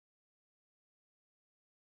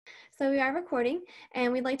So we are recording,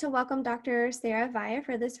 and we'd like to welcome Dr. Sara Vaya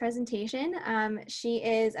for this presentation. She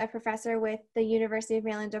is a professor with the University of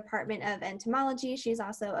Maryland Department of Entomology. She's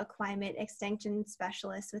also a climate extension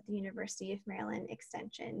specialist with the University of Maryland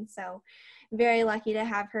Extension. So very lucky to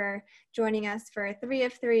have her joining us for three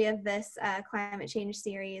of this climate change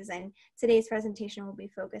series. And today's presentation will be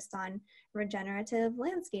focused on regenerative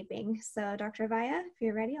landscaping. So Dr. Vaya, if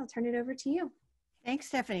you're ready, I'll turn it over to you. Thanks,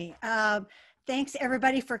 Stephanie. Thanks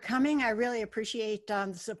everybody for coming. I really appreciate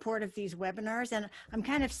the support of these webinars, and I'm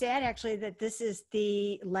kind of sad actually that this is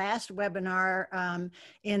the last webinar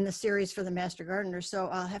in the series for the Master Gardener, so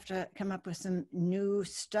I'll have to come up with some new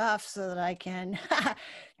stuff so that I can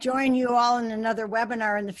join you all in another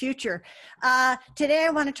webinar in the future. Today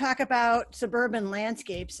I want to talk about suburban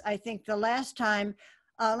landscapes. I think the last time,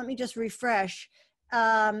 let me just refresh.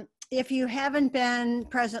 If you haven't been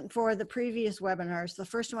present for the previous webinars, the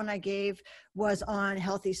first one I gave was on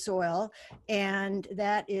healthy soil, and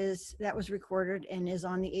that was recorded and is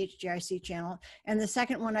on the HGIC channel. And the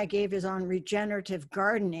second one I gave is on regenerative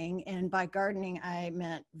gardening, and by gardening I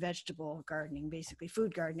meant vegetable gardening, basically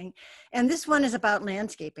food gardening. And this one is about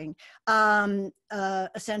landscaping,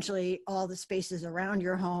 essentially all the spaces around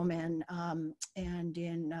your home and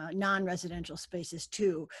in non-residential spaces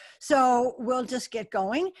too. So we'll just get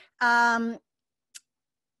going. I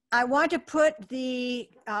want to put the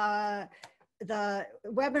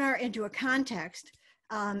webinar into a context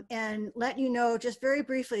and let you know just very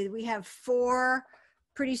briefly, we have 4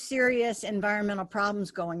 pretty serious environmental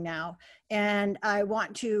problems going now. And I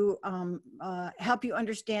want to help you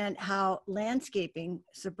understand how landscaping,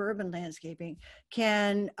 suburban landscaping,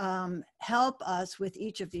 can help us with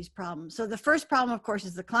each of these problems. So the first problem, of course,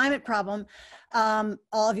 is the climate problem.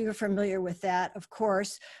 All of you are familiar with that, of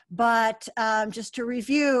course. But just to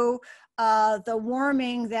review, the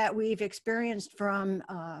warming that we've experienced from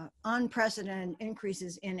unprecedented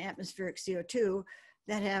increases in atmospheric CO2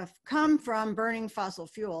 that have come from burning fossil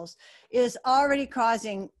fuels is already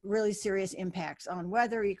causing really serious impacts on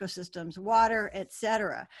weather, ecosystems, water,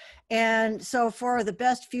 etc. And so for the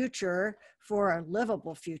best future, for a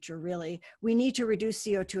livable future really, we need to reduce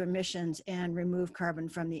CO2 emissions and remove carbon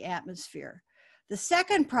from the atmosphere. The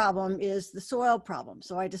second problem is the soil problem.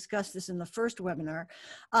 So I discussed this in the first webinar.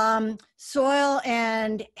 Soil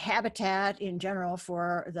and habitat in general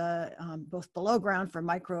for the both below ground for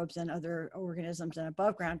microbes and other organisms and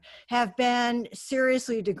above ground have been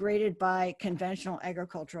seriously degraded by conventional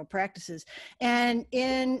agricultural practices. And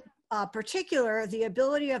in particular, the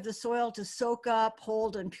ability of the soil to soak up,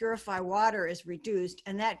 hold, and purify water is reduced,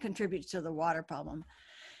 and that contributes to the water problem.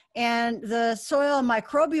 And the soil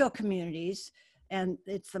microbial communities, and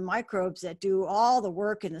it's the microbes that do all the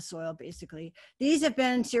work in the soil, basically. These have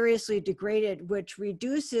been seriously degraded, which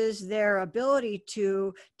reduces their ability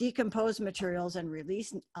to decompose materials and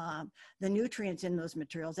release the nutrients in those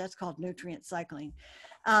materials. That's called nutrient cycling.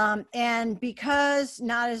 And because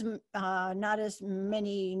not as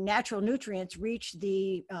many natural nutrients reach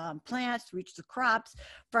the plants, reach the crops,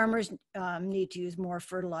 farmers need to use more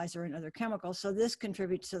fertilizer and other chemicals. So this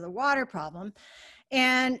contributes to the water problem.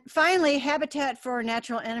 And finally, habitat for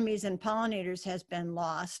natural enemies and pollinators has been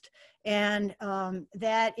lost. And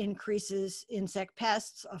that increases insect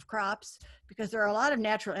pests of crops, because there are a lot of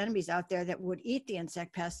natural enemies out there that would eat the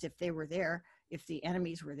insect pests if they were there, if the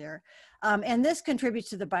enemies were there. And this contributes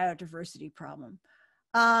to the biodiversity problem.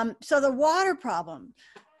 So the water problem.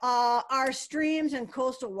 Our streams and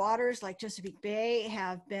coastal waters like Chesapeake Bay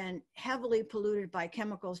have been heavily polluted by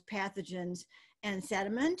chemicals, pathogens, and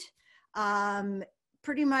sediment.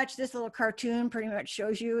 Pretty much this little cartoon pretty much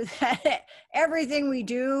shows you that everything we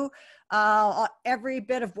do, every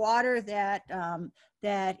bit of water that,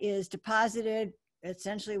 that is deposited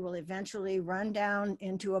essentially will eventually run down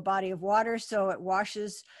into a body of water. So it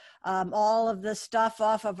washes all of the stuff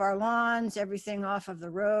off of our lawns, everything off of the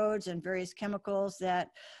roads, and various chemicals that,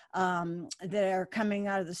 that are coming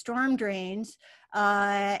out of the storm drains.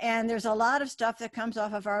 And there's a lot of stuff that comes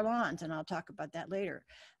off of our lawns, and I'll talk about that later.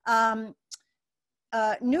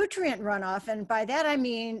 Nutrient runoff, and by that I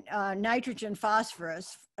mean nitrogen,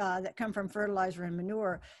 phosphorus that come from fertilizer and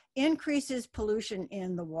manure, increases pollution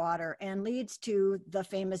in the water and leads to the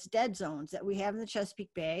famous dead zones that we have in the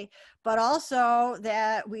Chesapeake Bay, but also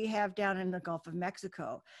that we have down in the Gulf of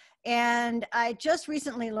Mexico. And I just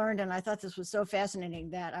recently learned, and I thought this was so fascinating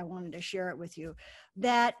that I wanted to share it with you,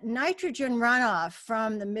 that nitrogen runoff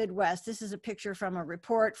from the Midwest, this is a picture from a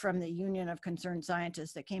report from the Union of Concerned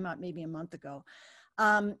Scientists that came out maybe a month ago.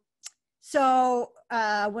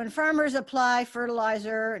 When farmers apply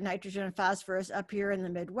fertilizer, nitrogen and phosphorus up here in the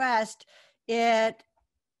Midwest, it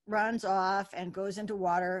runs off and goes into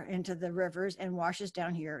water, into the rivers, and washes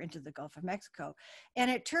down here into the Gulf of Mexico.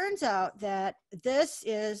 And it turns out that this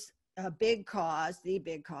is a big cause, the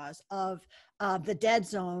big cause of the dead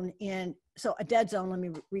zone so a dead zone, let me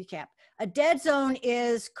recap. A dead zone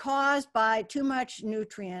is caused by too much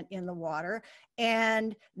nutrient in the water,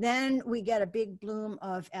 and then we get a big bloom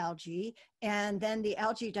of algae, and then the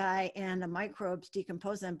algae die and the microbes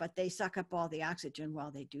decompose them, but they suck up all the oxygen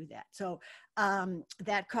while they do that. So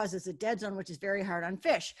that causes a dead zone, which is very hard on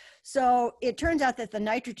fish. So it turns out that the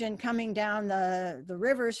nitrogen coming down the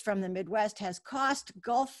rivers from the Midwest has cost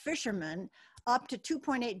Gulf fishermen up to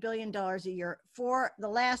 $2.8 billion a year for the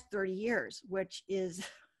last 30 years, which is,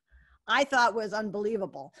 I thought was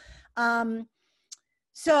unbelievable.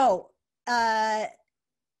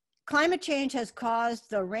 Climate change has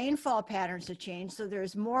caused the rainfall patterns to change. So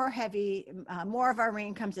there's more of our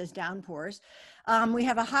rain comes as downpours. We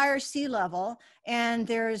have a higher sea level, and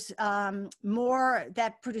there's more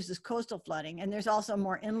that produces coastal flooding, and there's also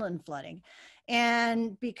more inland flooding.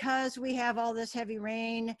 And because we have all this heavy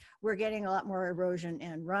rain, we're getting a lot more erosion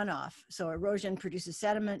and runoff. So erosion produces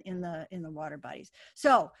sediment in the water bodies.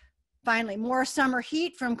 So finally, more summer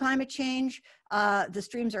heat from climate change. The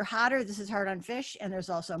streams are hotter. This is hard on fish, and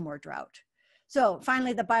there's also more drought. So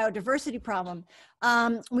finally, the biodiversity problem.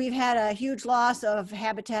 We've had a huge loss of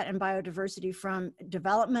habitat and biodiversity from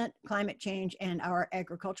development, climate change, and our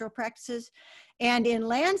agricultural practices. And in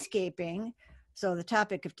landscaping, so the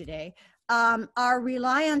topic of today, our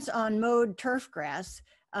reliance on mowed turf grass,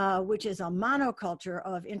 which is a monoculture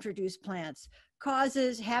of introduced plants,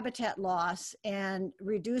 causes habitat loss and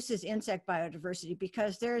reduces insect biodiversity,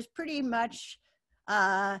 because there's pretty much,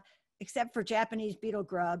 except for Japanese beetle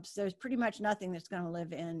grubs, there's pretty much nothing that's going to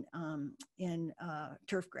live in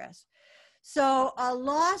turf grass. So a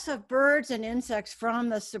loss of birds and insects from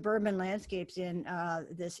the suburban landscapes in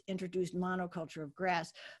this introduced monoculture of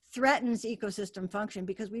grass threatens ecosystem function,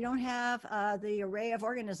 because we don't have the array of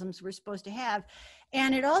organisms we're supposed to have.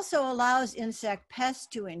 And it also allows insect pests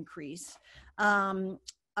to increase,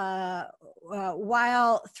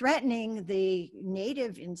 while threatening the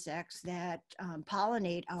native insects that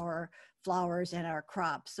pollinate our flowers and our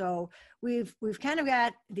crops. So we've kind of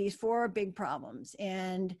got these four big problems,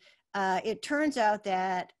 and it turns out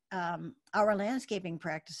that our landscaping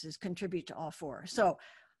practices contribute to all four. So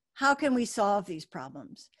how can we solve these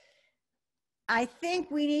problems? I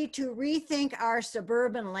think we need to rethink our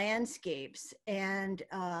suburban landscapes, and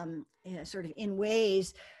sort of in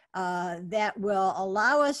ways that will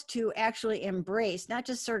allow us to actually embrace, not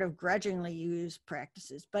just sort of grudgingly use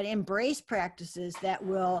practices, but embrace practices that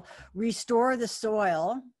will restore the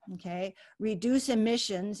soil, okay, reduce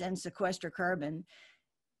emissions and sequester carbon,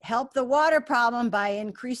 help the water problem by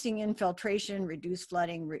increasing infiltration, reduce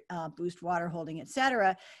flooding, boost water holding, et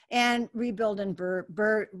cetera, and rebuild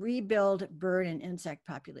bird and insect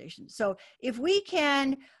populations. So if we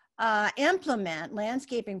can implement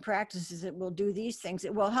landscaping practices that will do these things,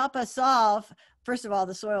 it will help us solve, first of all,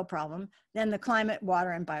 the soil problem, then the climate,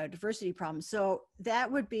 water, and biodiversity problem. So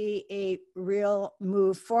that would be a real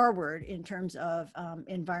move forward in terms of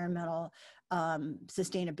environmental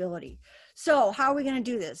sustainability. So how are we going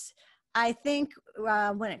to do this? I think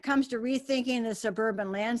when it comes to rethinking the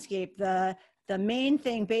suburban landscape, the main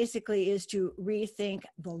thing basically is to rethink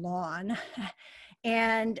the lawn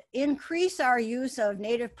and increase our use of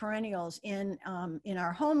native perennials in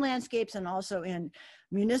our home landscapes, and also in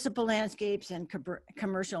municipal landscapes and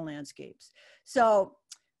commercial landscapes. So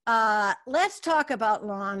let's talk about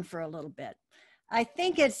lawn for a little bit. I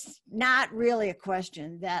think it's not really a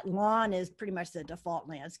question that lawn is pretty much the default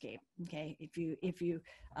landscape. Okay, if you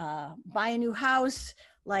buy a new house,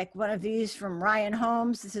 like one of these from Ryan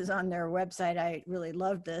Homes, this is on their website. I really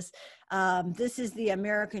love this. This is the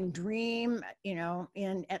American dream, you know,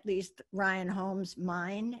 in at least Ryan Homes'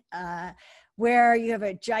 mind, where you have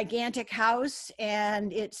a gigantic house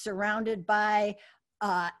and it's surrounded by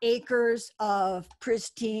acres of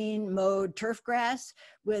pristine mowed turf grass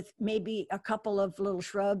with maybe a couple of little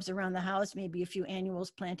shrubs around the house, maybe a few annuals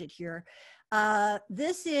planted here.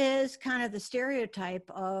 This is kind of the stereotype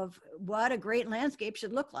of what a great landscape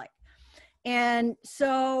should look like. And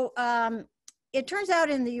so it turns out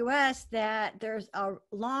in the US that there's a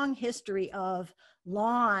long history of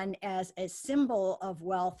lawn as a symbol of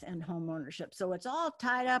wealth and home ownership. So it's all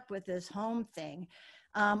tied up with this home thing.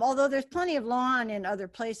 Although there's plenty of lawn in other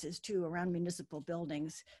places too, around municipal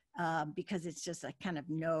buildings, because it's just a kind of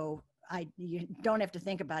you don't have to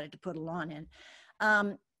think about it to put a lawn in.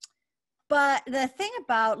 But the thing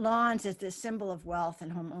about lawns as this symbol of wealth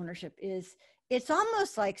and home ownership is it's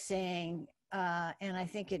almost like saying, and I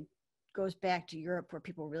think it goes back to Europe where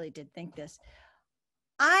people really did think this.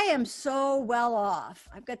 I am so well off.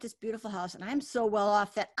 I've got this beautiful house and I'm so well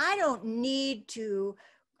off that I don't need to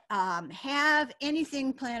have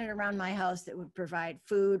anything planted around my house that would provide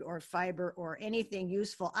food or fiber or anything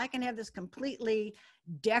useful. I can have this completely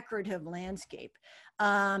decorative landscape.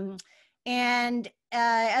 And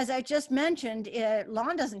as I just mentioned,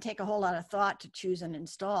 lawn doesn't take a whole lot of thought to choose and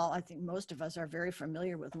install. I think most of us are very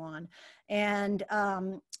familiar with lawn. And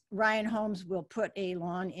Ryan Homes will put a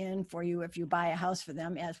lawn in for you if you buy a house for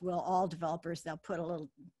them, as will all developers. They'll put a little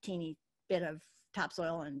teeny bit of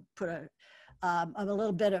topsoil and put a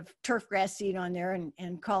little bit of turf grass seed on there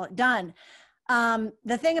and call it done.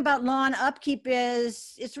 The thing about lawn upkeep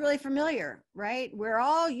is it's really familiar, right? We're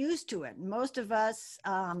all used to it. Most of us,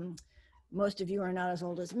 most of you are not as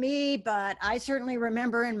old as me, but I certainly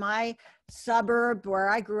remember in my suburb where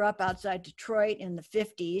I grew up outside Detroit in the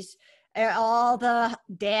 50s, all the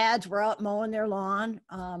dads were out mowing their lawn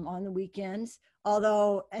on the weekends.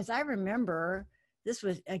 Although, as I remember, this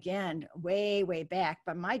was, again, way, way back,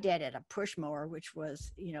 but my dad had a push mower, which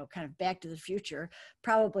was, you know, kind of back to the future,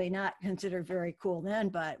 probably not considered very cool then,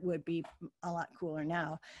 but would be a lot cooler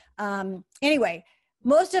now. Anyway,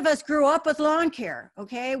 most of us grew up with lawn care,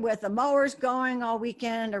 okay, with the mowers going all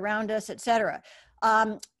weekend around us, etc.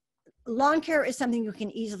 Lawn care is something you can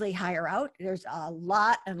easily hire out. There's a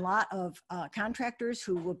lot of contractors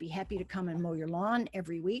who will be happy to come and mow your lawn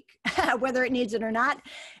every week, whether it needs it or not.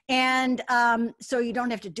 And so you don't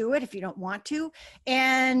have to do it if you don't want to.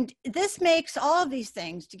 And this makes all of these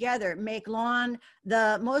things together make lawn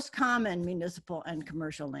the most common municipal and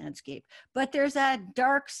commercial landscape. But there's a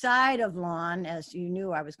dark side of lawn, as you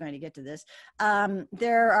knew I was going to get to this.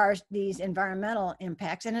 There are these environmental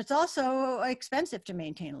impacts, and it's also expensive to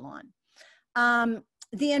maintain a lawn.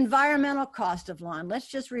 The environmental cost of lawn. Let's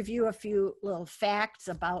just review a few little facts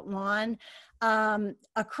about lawn.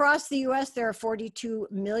 Across the US, there are 42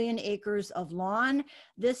 million acres of lawn.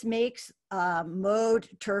 This makes mowed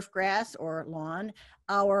turf grass or lawn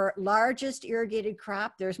our largest irrigated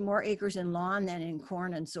crop. There's more acres in lawn than in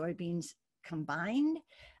corn and soybeans combined.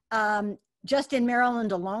 Just in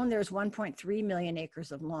Maryland alone, there's 1.3 million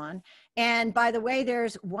acres of lawn. And by the way,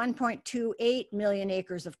 there's 1.28 million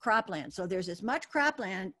acres of cropland. So there's as much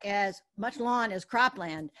cropland, as much lawn as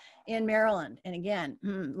cropland in Maryland. And again,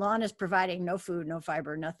 lawn is providing no food, no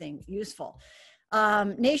fiber, nothing useful.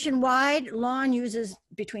 Nationwide, lawn uses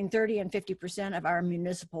between 30 and 50% of our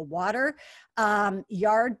municipal water.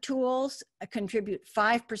 Yard tools contribute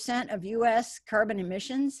 5% of US carbon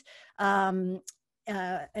emissions.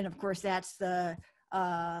 And of course, that's the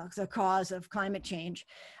cause of climate change.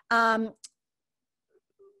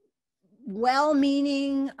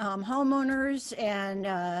 Well-meaning homeowners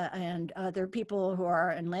and other people who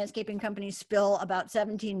are in landscaping companies spill about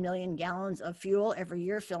 17 million gallons of fuel every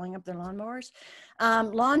year filling up their lawnmowers.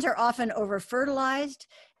 Lawns are often over-fertilized,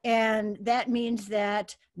 and that means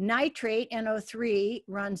that nitrate, NO3,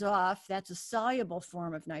 runs off. That's a soluble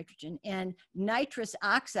form of nitrogen. And nitrous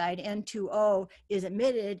oxide, N2O, is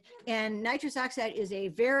emitted. And nitrous oxide is a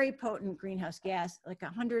very potent greenhouse gas, like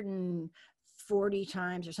 140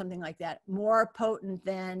 times or something like that, more potent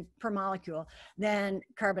than per molecule than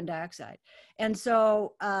carbon dioxide. And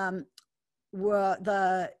so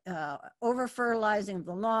the over-fertilizing of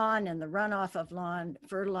the lawn and the runoff of lawn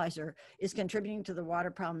fertilizer is contributing to the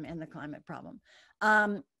water problem and the climate problem.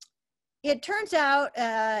 It turns out,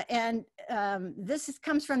 this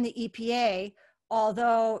comes from the EPA,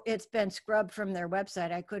 although it's been scrubbed from their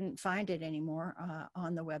website. I couldn't find it anymore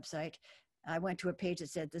on the website. I went to a page that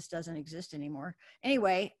said this doesn't exist anymore.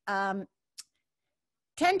 Anyway,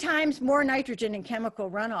 10 times more nitrogen and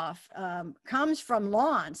chemical runoff comes from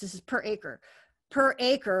lawns, this is per acre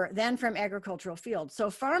than from agricultural fields.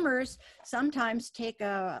 So farmers sometimes take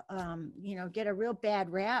get a real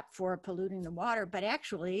bad rap for polluting the water, but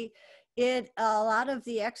actually a lot of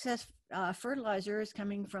the excess fertilizer is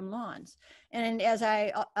coming from lawns. And as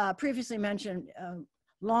I previously mentioned,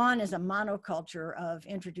 lawn is a monoculture of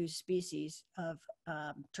introduced species of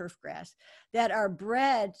turf grass that are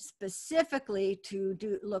bred specifically to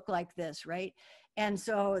look like this, right? And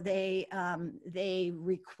so they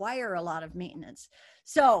require a lot of maintenance.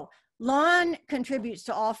 So lawn contributes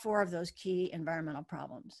to all four of those key environmental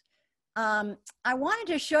problems. I wanted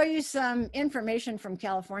to show you some information from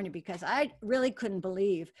California because I really couldn't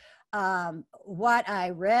believe what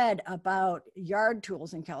I read about yard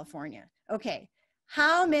tools in California. Okay.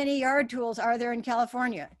 How many yard tools are there in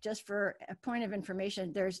California? Just for a point of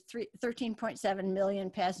information, there's 13.7 million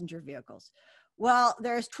passenger vehicles. Well,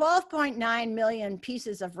 there's 12.9 million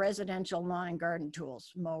pieces of residential lawn and garden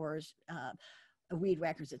tools, mowers, weed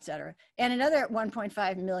whackers, et cetera. And another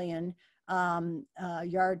 1.5 million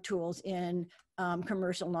yard tools in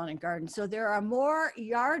commercial lawn and garden. So there are more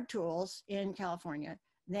yard tools in California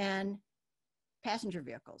than passenger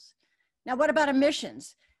vehicles. Now, what about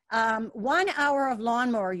emissions? 1 hour of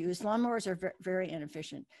lawnmower use, lawnmowers are very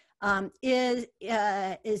inefficient,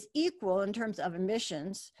 is equal in terms of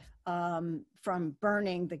emissions from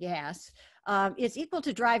burning the gas. It's equal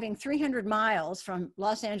to driving 300 miles from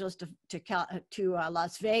Los Angeles to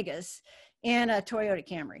Las Vegas in a Toyota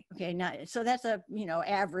Camry. Okay, now, so that's a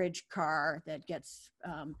average car that gets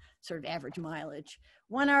sort of average mileage.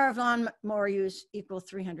 1 hour of lawnmower use equals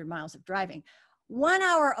 300 miles of driving. 1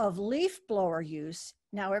 hour of leaf blower use.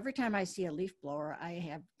 Now, every time I see a leaf blower, I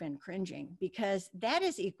have been cringing because that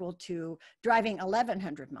is equal to driving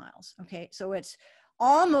 1,100 miles. Okay, so it's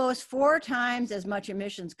almost 4 times as much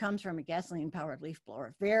emissions comes from a gasoline powered leaf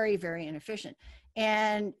blower. Very, very inefficient.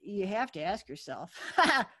 And you have to ask yourself,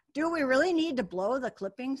 do we really need to blow the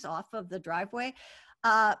clippings off of the driveway?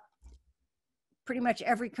 Pretty much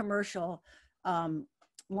every commercial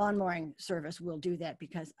lawn mowing service will do that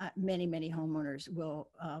because many, many homeowners will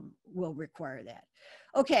require that.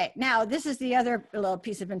 Okay, now this is the other little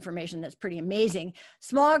piece of information that's pretty amazing.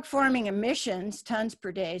 Smog forming emissions, tons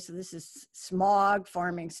per day. So this is smog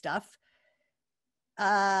forming stuff.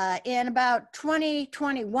 In about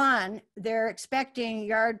 2021, they're expecting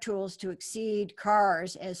yard tools to exceed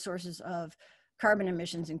cars as sources of carbon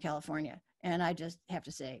emissions in California. And I just have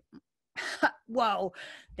to say, whoa,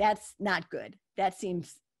 that's not good. That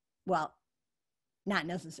seems, well, not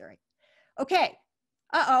necessary. Okay.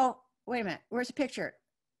 Uh-oh. Wait a minute. Where's the picture?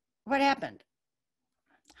 What happened?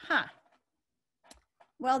 Huh.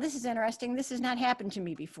 Well, this is interesting. This has not happened to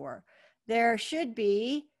me before. There should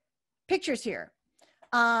be pictures here.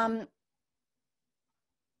 Let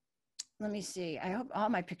me see. I hope all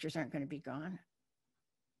my pictures aren't going to be gone.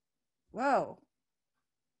 Whoa.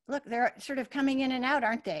 Look, they're sort of coming in and out,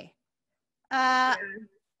 aren't they? Yeah.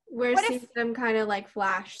 We're seeing them kind of like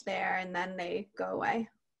flash there and then they go away.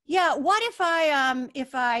 Yeah, what if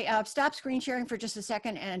I stop screen sharing for just a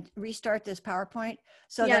second and restart this PowerPoint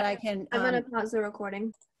so that I can... I'm going to pause the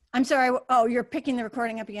recording. I'm sorry. Oh, you're picking the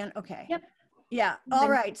recording up again? Okay. Yep. Yeah. All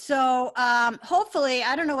right. So hopefully,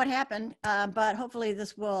 I don't know what happened, but hopefully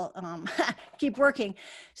this will keep working.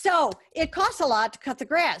 So it costs a lot to cut the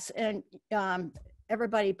grass, and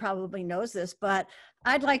everybody probably knows this, but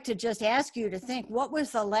I'd like to just ask you to think, what was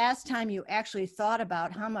the last time you actually thought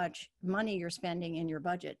about how much money you're spending in your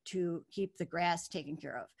budget to keep the grass taken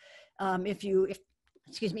care of? If you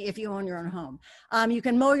own your own home. You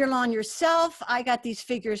can mow your lawn yourself. I got these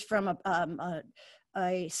figures from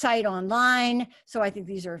a site online. So I think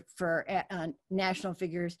these are for national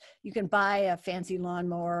figures. You can buy a fancy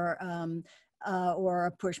lawnmower or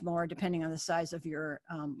a push mower, depending on the size of your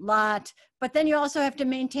lot. But then you also have to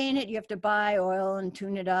maintain it. You have to buy oil and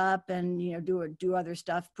tune it up and do other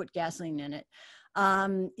stuff, put gasoline in it.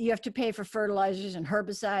 You have to pay for fertilizers and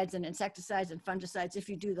herbicides and insecticides and fungicides if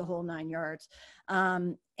you do the whole 9 yards,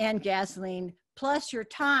 and gasoline, plus your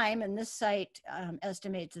time. And this site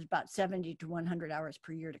estimates it's about 70 to 100 hours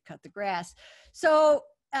per year to cut the grass. So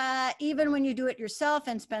even when you do it yourself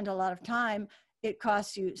and spend a lot of time, it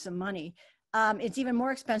costs you some money. It's even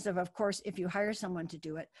more expensive, of course, if you hire someone to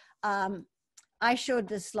do it. I showed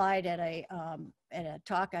this slide at a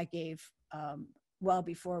talk I gave well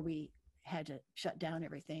before we had to shut down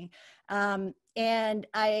everything. And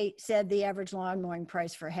I said the average lawn mowing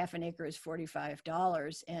price for half an acre is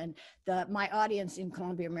 $45. And my audience in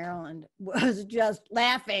Columbia, Maryland was just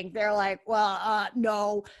laughing. They're like, well,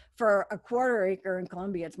 no, for a quarter acre in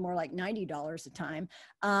Columbia, it's more like $90 a time.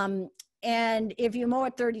 And if you mow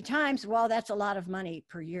it 30 times, well, that's a lot of money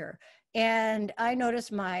per year. And I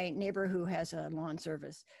noticed my neighbor who has a lawn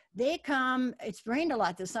service, they come, it's rained a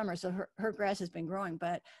lot this summer, so her grass has been growing,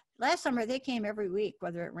 but last summer they came every week,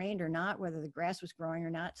 whether it rained or not, whether the grass was growing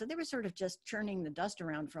or not. So they were sort of just churning the dust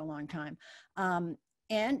around for a long time.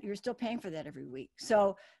 And you're still paying for that every week.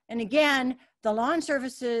 So, and again, the lawn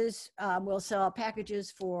services will sell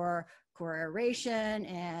packages for core aeration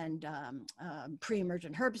and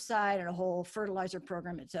pre-emergent herbicide and a whole fertilizer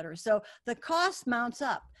program, et cetera. So the cost mounts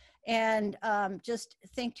up. And just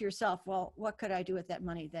think to yourself, well, what could I do with that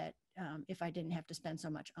money that if I didn't have to spend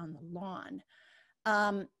so much on the lawn?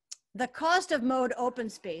 The cost of mowed open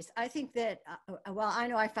space, I think that, well, I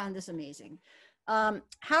know I found this amazing.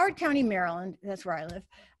 Howard County, Maryland, that's where I live,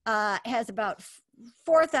 has about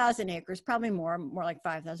 4,000 acres, probably more like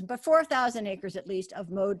 5,000, but 4,000 acres at least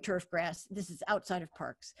of mowed turf grass. This is outside of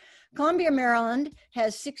parks. Columbia, Maryland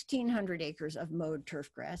has 1,600 acres of mowed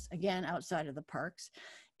turf grass, again, outside of the parks.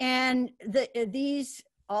 And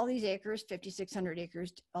all these acres, 5,600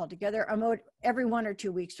 acres altogether, are mowed every 1 or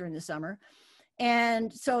 2 weeks during the summer.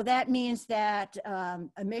 And so that means that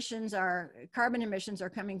carbon emissions are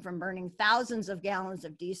coming from burning thousands of gallons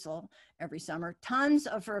of diesel every summer. Tons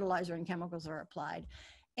of fertilizer and chemicals are applied.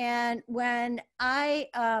 And when I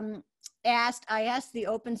asked the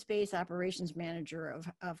open space operations manager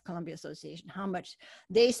of Columbia Association how much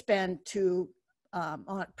they spend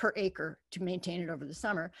per acre to maintain it over the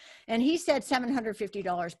summer. And he said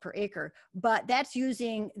 $750 per acre, but that's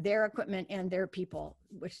using their equipment and their people,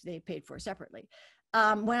 which they paid for separately.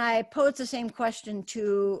 When I posed the same question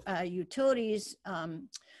to utilities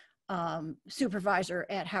supervisor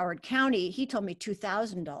at Howard County, he told me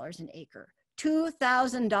 $2,000 an acre.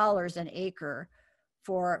 $2,000 an acre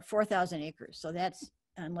for 4,000 acres. So that's,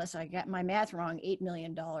 unless I got my math wrong, $8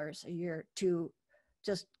 million a year to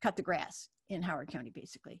just cut the grass in Howard County,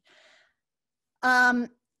 basically.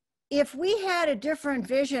 If we had a different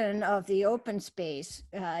vision of the open space,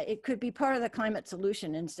 it could be part of the climate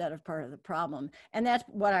solution instead of part of the problem. And that's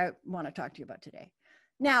what I want to talk to you about today.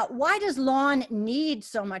 Now, why does lawn need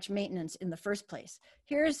so much maintenance in the first place?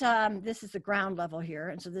 Here's, this is the ground level here.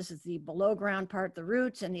 And so this is the below ground part, the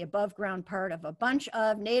roots, and the above ground part of a bunch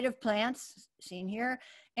of native plants seen here.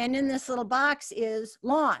 And in this little box is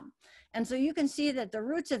lawn. And so you can see that the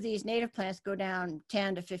roots of these native plants go down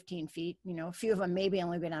 10 to 15 feet. You know, a few of them maybe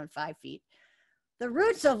only go down 5 feet. The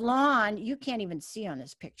roots of lawn, you can't even see on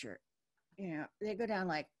this picture. You know, they go down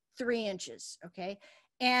like 3 inches, okay?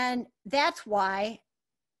 And that's why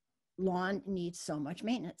lawn needs so much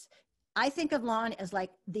maintenance. I think of lawn as like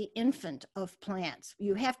the infant of plants.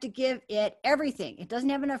 You have to give it everything. It doesn't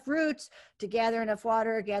have enough roots to gather enough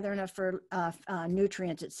water, gather enough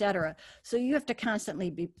nutrients, etc. So you have to constantly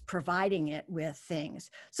be providing it with things.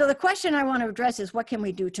 So the question I want to address is, what can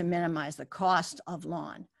we do to minimize the cost of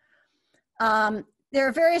lawn? There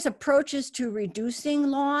are various approaches to reducing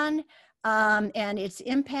lawn and its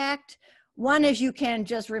impact. One is you can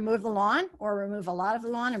just remove the lawn or remove a lot of the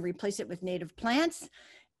lawn and replace it with native plants.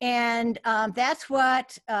 And that's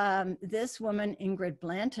what this woman, Ingrid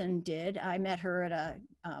Blanton, did. I met her at a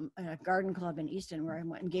garden club in Easton where I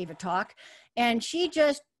went and gave a talk. And she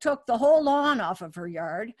just took the whole lawn off of her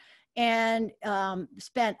yard and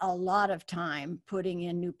spent a lot of time putting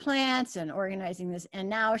in new plants and organizing this. And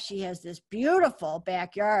now she has this beautiful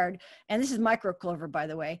backyard. And this is microclover, by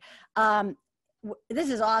the way. This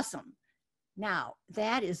is awesome. Now,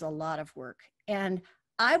 that is a lot of work. And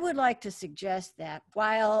I would like to suggest that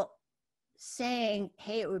while saying,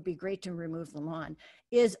 hey, it would be great to remove the lawn,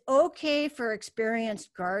 is okay for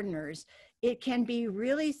experienced gardeners, it can be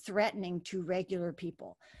really threatening to regular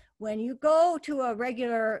people. When you go to a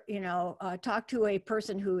regular, talk to a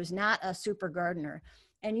person who is not a super gardener,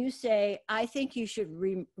 and you say, I think you should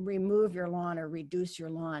remove your lawn or reduce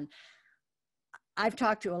your lawn. I've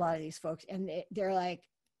talked to a lot of these folks, and they're like,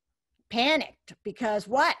 panicked, because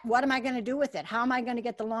what am I going to do with it? How am I going to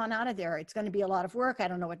get the lawn out of there? It's going to be a lot of work. I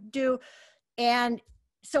don't know what to do. And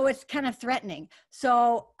so it's kind of threatening.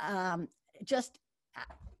 So I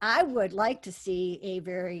would like to see a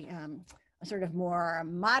very sort of more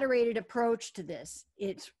moderated approach to this.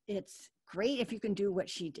 It's great if you can do what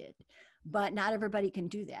she did, but not everybody can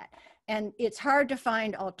do that. And it's hard to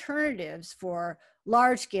find alternatives for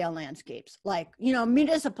large scale landscapes, like,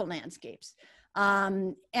 municipal landscapes.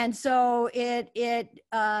 And so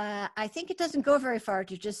I think it doesn't go very far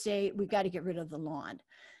to just say, we've got to get rid of the lawn.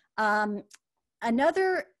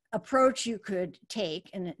 Another approach you could take,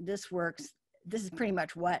 and this works, this is pretty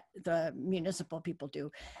much what the municipal people do.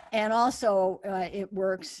 And also it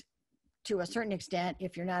works to a certain extent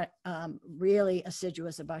if you're not really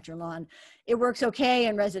assiduous about your lawn. It works okay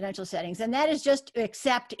in residential settings, and that is just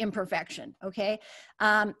accept imperfection, okay?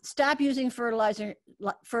 Stop using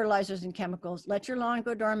fertilizers and chemicals. Let your lawn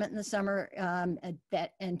go dormant in the summer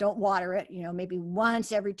and don't water it, maybe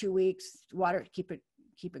once every 2 weeks, water it, keep it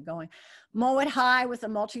going. Mow it high with a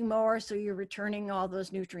mulching mower so you're returning all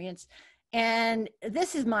those nutrients. And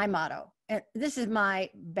this is my motto, and this is my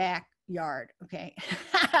backyard, okay?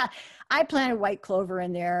 I planted white clover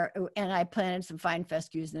in there, and I planted some fine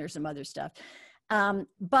fescues, and there's some other stuff.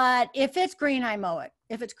 But if it's green, I mow it.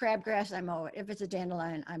 If it's crabgrass, I mow it. If it's a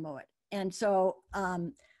dandelion, I mow it. And so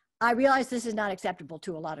I realize this is not acceptable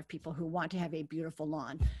to a lot of people who want to have a beautiful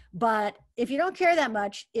lawn. But if you don't care that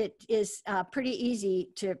much, it is pretty easy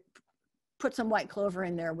to put some white clover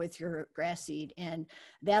in there with your grass seed, and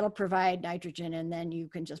that'll provide nitrogen, and then you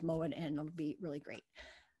can just mow it and it'll be really great.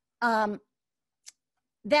 I'm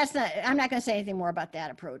not going to say anything more about that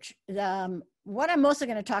approach. What I'm mostly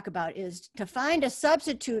going to talk about is to find a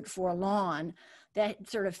substitute for lawn that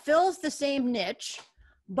sort of fills the same niche,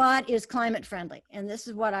 but is climate friendly. And this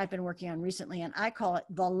is what I've been working on recently, and I call it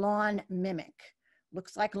the lawn mimic.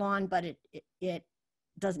 Looks like lawn, but it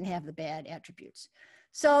doesn't have the bad attributes.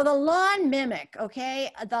 So the lawn mimic,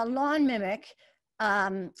 okay, the lawn mimic,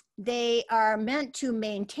 they are meant to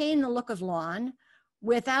maintain the look of lawn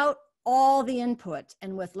without all the input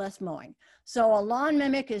and with less mowing. So a lawn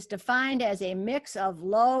mimic is defined as a mix of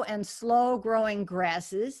low and slow growing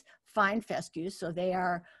grasses, fine fescues, so they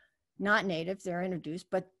are not native, they're introduced,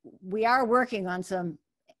 but we are working on some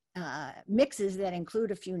mixes that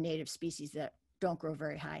include a few native species that don't grow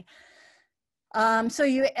very high. So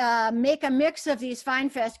you make a mix of these fine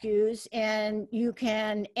fescues, and you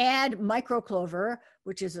can add microclover,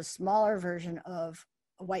 which is a smaller version of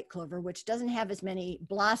white clover, which doesn't have as many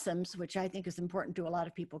blossoms, which I think is important to a lot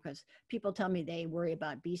of people because people tell me they worry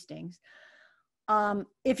about bee stings.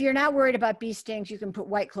 If you're not worried about bee stings, you can put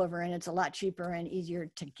white clover in. It's a lot cheaper and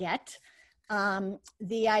easier to get.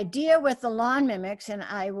 The idea with the lawn mimics, and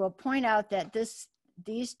I will point out that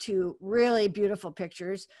these two really beautiful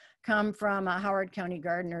pictures come from a Howard County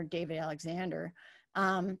gardener, David Alexander.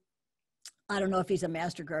 I don't know if he's a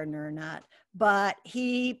master gardener or not, but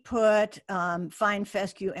he put fine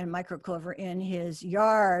fescue and microclover in his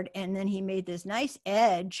yard, and then he made this nice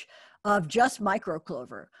edge of just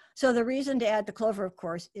microclover. So the reason to add the clover, of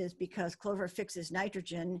course, is because clover fixes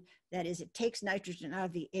nitrogen. That is, it takes nitrogen out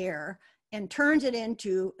of the air and turns it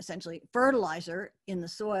into essentially fertilizer in the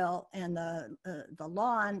soil, and the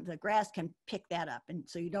lawn, the grass can pick that up, and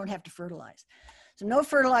so you don't have to fertilize. So no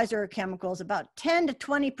fertilizer or chemicals, about 10 to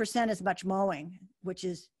 20% as much mowing, which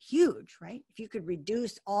is huge, right? If you could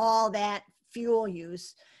reduce all that fuel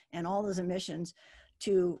use and all those emissions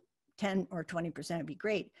to 10 or 20%, would be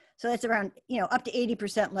great. So that's around, up to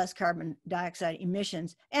 80% less carbon dioxide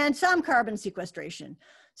emissions and some carbon sequestration.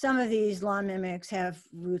 Some of these lawn mimics have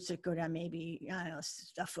roots that go down maybe, I don't know,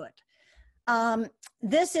 a foot.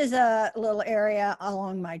 This is a little area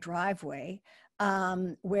along my driveway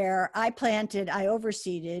where I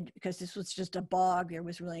overseeded, because this was just a bog. There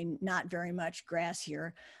was really not very much grass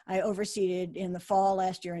here. I overseeded in the fall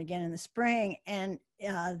last year and again in the spring, and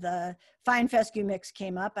the fine fescue mix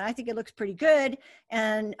came up, and I think it looks pretty good.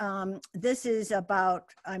 And this is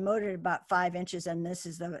I mowed it about 5 inches, and this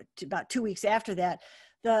is about 2 weeks after that.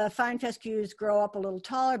 The fine fescues grow up a little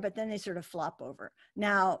taller, but then they sort of flop over.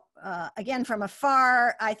 Now, again, from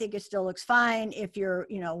afar, I think it still looks fine. If you're,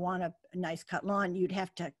 want a nice cut lawn, you'd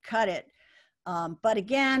have to cut it. But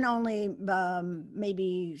again, only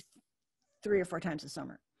maybe 3 or 4 times a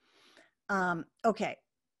summer. Okay.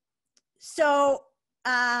 So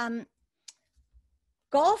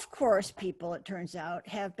golf course people, it turns out,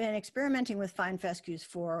 have been experimenting with fine fescues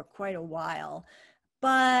for quite a while.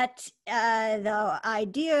 But the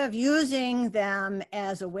idea of using them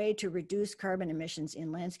as a way to reduce carbon emissions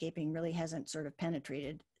in landscaping really hasn't sort of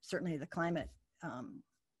penetrated, certainly the climate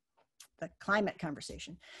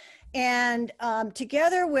conversation. And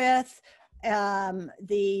together with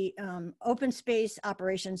the open space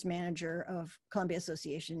operations manager of Columbia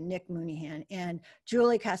Association, Nick Mooneyhan, and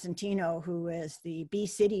Julie Cosentino, who is the Bee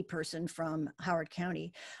City person from Howard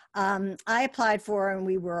County, I applied for, and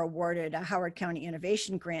we were awarded a Howard County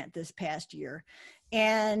Innovation Grant this past year.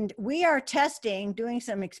 And we are doing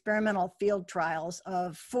some experimental field trials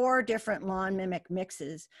of 4 different lawn mimic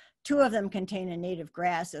mixes. 2 of them contain a native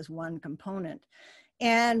grass as one component.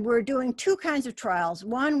 And we're doing 2 kinds of trials.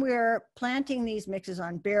 One, we're planting these mixes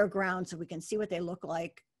on bare ground so we can see what they look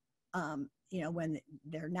like, when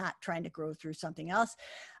they're not trying to grow through something else.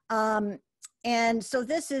 And so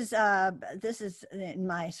this is in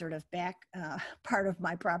my sort of back part of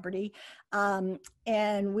my property.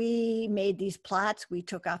 And we made these plots. We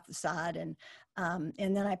took off the sod, and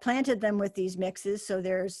then I planted them with these mixes. So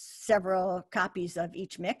there's several copies of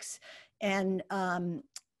each mix, and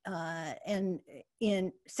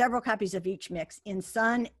in several copies of each mix in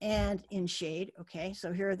sun and in shade. Okay,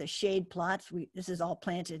 so here are the shade plots. This is all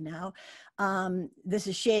planted now. This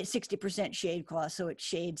is 60% shade cloth, so it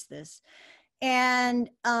shades this. And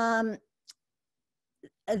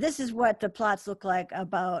this is what the plots look like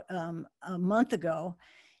about a month ago,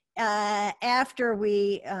 after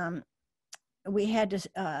we had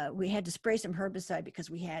to spray some herbicide because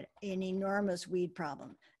we had an enormous weed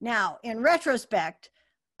problem. Now, in retrospect,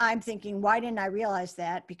 I'm thinking, why didn't I realize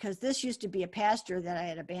that? Because this used to be a pasture that I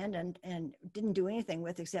had abandoned and didn't do anything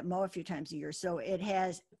with except mow a few times a year. So it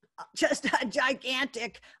has just a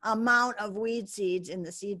gigantic amount of weed seeds in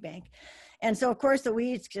the seed bank. And so, of course, the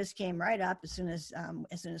weeds just came right up as soon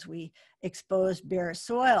as we exposed bare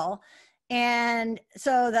soil. And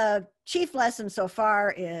so the chief lesson so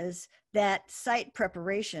far is that site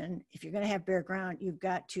preparation, if you're going to have bare ground, you've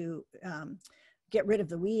got to get rid of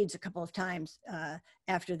the weeds a couple of times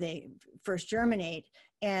after they first germinate.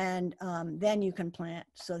 And then you can plant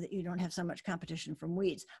so that you don't have so much competition from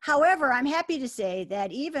weeds. However, I'm happy to say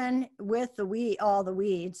that even with all the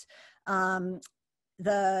weeds,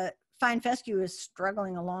 the fine fescue is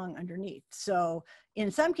struggling along underneath. So in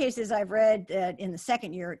some cases, I've read that in the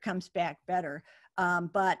second year, it comes back better.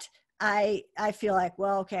 But I feel like,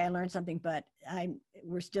 well, okay, I learned something, but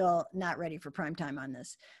we're still not ready for prime time on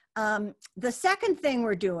this. The second thing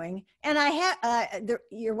we're doing, and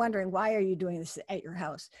you're wondering, why are you doing this at your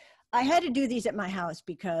house? I had to do these at my house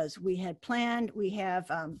because we had planned, we have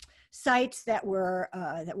sites that we're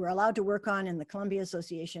allowed to work on in the Columbia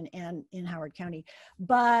Association and in Howard County,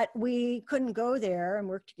 but we couldn't go there and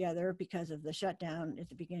work together because of the shutdown at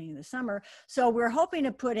the beginning of the summer. So we're hoping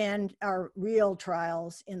to put in our real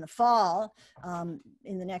trials in the fall,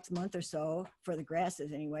 in the next month or so, for the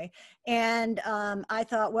grasses anyway. And I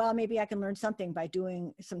thought, well, maybe I can learn something by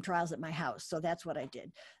doing some trials at my house. So that's what I did.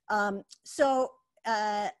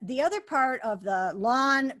 The other part of the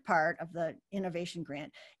lawn part of the innovation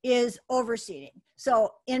grant is overseeding.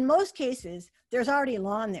 So in most cases, there's already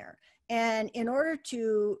lawn there. And in order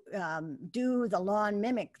to do the lawn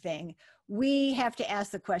mimic thing, we have to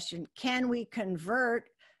ask the question, can we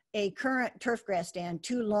convert a current turf grass stand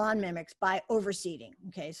to lawn mimics by overseeding?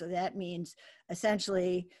 Okay, so that means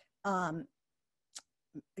essentially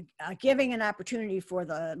giving an opportunity for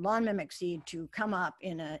the lawn mimic seed to come up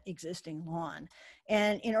in an existing lawn.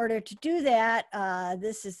 And in order to do that,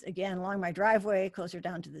 this is again along my driveway, closer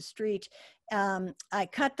down to the street. I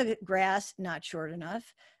cut the grass not short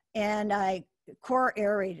enough, and I core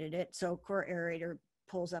aerated it. So core aerator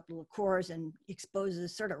pulls up little cores and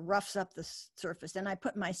exposes, sort of roughs up the surface. And I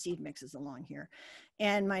put my seed mixes along here.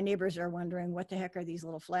 And my neighbors are wondering, what the heck are these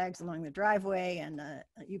little flags along the driveway? And a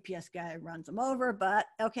UPS guy runs them over, but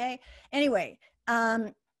okay. Anyway,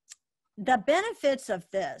 the benefits of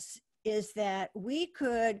this is that we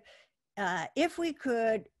could, if we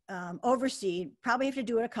could overseed, probably have to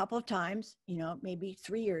do it a couple of times, maybe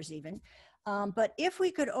 3 years even. But if we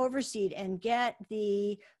could overseed and get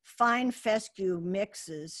the fine fescue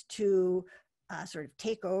mixes to sort of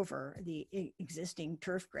take over the existing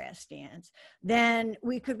turf grass stands, then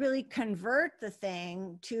we could really convert the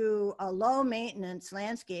thing to a low maintenance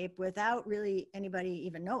landscape without really anybody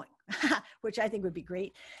even knowing, which I think would be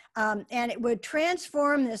great. And it would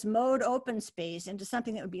transform this mowed open space into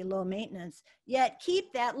something that would be low maintenance, yet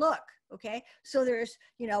keep that look. Okay, so there's,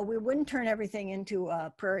 we wouldn't turn everything into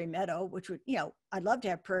a prairie meadow, which would, I'd love to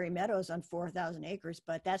have prairie meadows on 4,000 acres,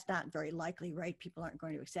 but that's not very likely, right? People aren't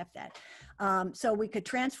going to accept that. So we could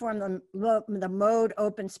transform the mowed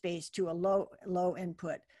open space to a low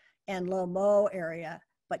input and low mow area,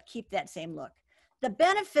 but keep that same look. The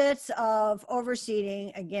benefits of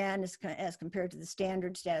overseeding, again, as compared to the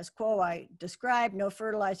standard status quo I described, no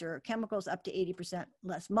fertilizer or chemicals, up to 80%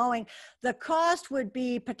 less mowing. The cost would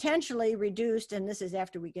be potentially reduced, and this is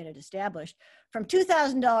after we get it established, from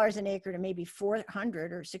 $2,000 an acre to maybe $400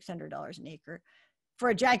 or $600 an acre, for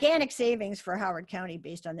a gigantic savings for Howard County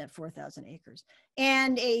based on that 4,000 acres.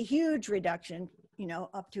 And a huge reduction,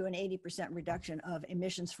 up to an 80% reduction of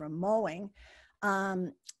emissions from mowing.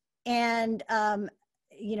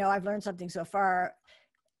 I've learned something so far,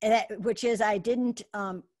 which is I didn't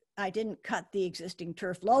cut the existing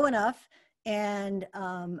turf low enough, and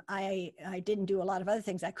I didn't do a lot of other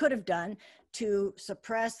things I could have done to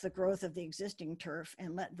suppress the growth of the existing turf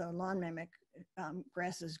and let the lawn mimic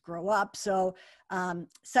grasses grow up. So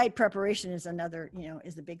site preparation is another,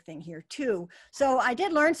 is the big thing here too. So I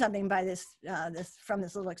did learn something by from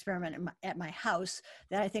this little experiment at my house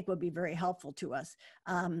that I think will be very helpful to us.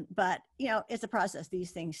 But it's a process.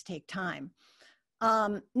 These things take time.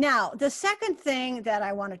 Now, the second thing that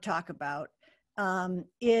I want to talk about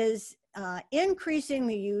is increasing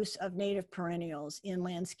the use of native perennials in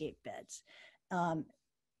landscape beds,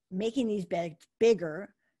 making these beds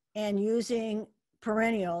bigger and using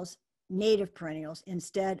native perennials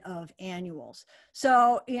instead of annuals.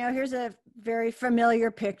 So, here's a very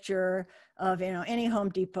familiar picture of, any Home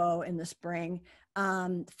Depot in the spring,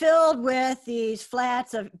 filled with these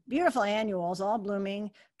flats of beautiful annuals, all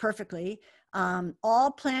blooming perfectly,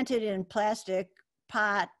 all planted in plastic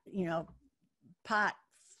pot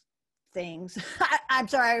things. I'm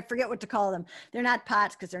sorry, I forget what to call them. They're not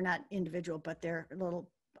pots because they're not individual, but they're little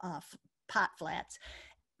pot flats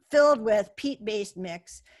filled with peat-based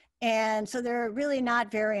mix. And so they're really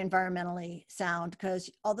not very environmentally sound, because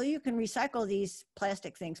although you can recycle these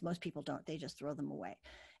plastic things, most people don't, they just throw them away.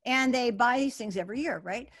 and they buy these things every year,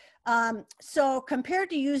 right? So compared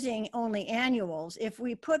to using only annuals, if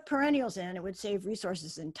we put perennials in, it would save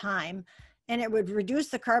resources and time, and it would reduce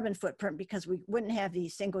the carbon footprint because we wouldn't have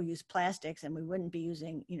these single-use plastics, and we wouldn't be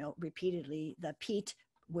using, you know, repeatedly the peat,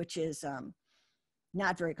 which is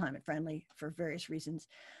not very climate friendly for various reasons.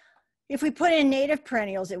 If we put in native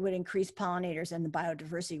perennials, it would increase pollinators and the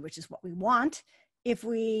biodiversity, which is what we want. If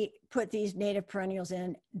we put these native perennials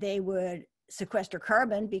in, they would sequester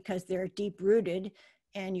carbon because they're deep rooted.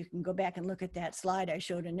 And you can go back and look at that slide I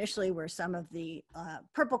showed initially where some of the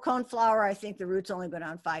purple coneflower, I think the roots only go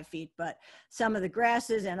down 5 feet, but some of the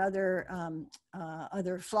grasses and other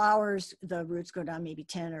flowers, the roots go down maybe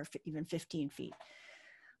 10 or even 15 feet.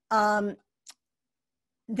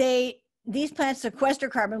 These plants sequester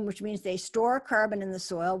carbon, which means they store carbon in the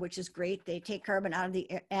soil, which is great. They take carbon out of the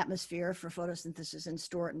atmosphere for photosynthesis and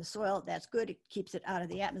store it in the soil. That's good. It keeps it out of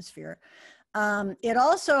the atmosphere. They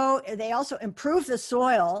also improve the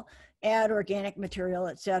soil, add organic material,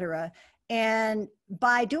 etc. And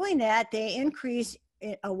by doing that, they increase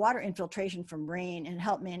water infiltration from rain and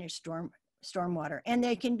help manage stormwater. And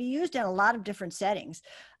they can be used in a lot of different settings.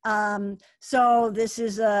 So this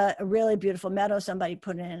is a really beautiful meadow. Somebody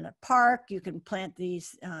put it in a park. You can plant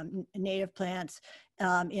these native plants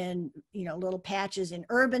in, you know, little patches in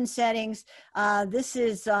urban settings. This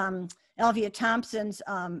is Elvia Thompson's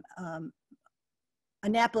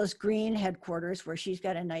Annapolis Green headquarters, where she's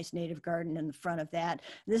got a nice native garden in the front of that.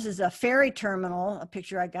 This is a ferry terminal, a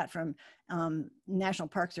picture I got from National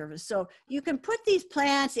Park Service. So you can put these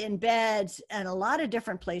plants in beds in a lot of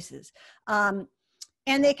different places. And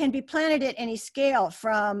they can be planted at any scale,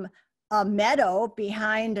 from a meadow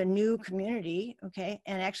behind a new community, okay?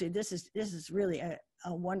 And actually this is really a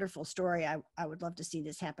wonderful story. I would love to see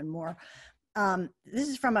this happen more. This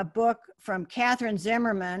is from a book from Catherine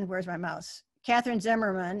Zimmerman. Where's my mouse? Catherine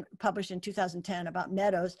Zimmerman, published in 2010, about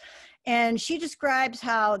meadows. And she describes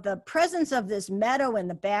how the presence of this meadow in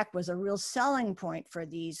the back was a real selling point for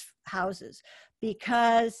these houses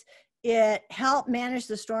because it helped manage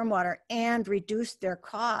the stormwater and reduce their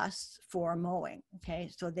costs for mowing. Okay,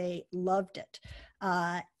 so they loved it.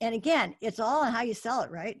 And again, it's all on how you sell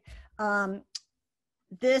it, right?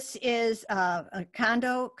 This is a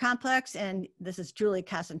condo complex, and this is Julie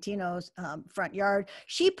Casantino's front yard.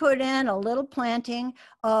 She put in a little planting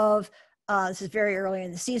of, this is very early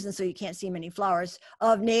in the season, so you can't see many flowers,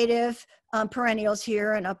 of native perennials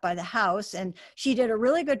here and up by the house. And she did a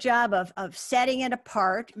really good job of setting it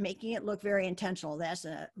apart, making it look very intentional. That's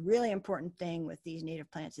a really important thing with these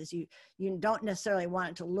native plants, is you don't necessarily want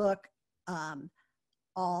it to look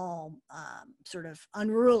all sort of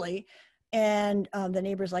unruly. And the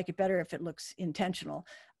neighbors like it better if it looks intentional.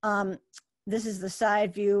 This is the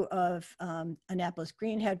side view of Annapolis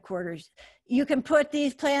Green headquarters. You can put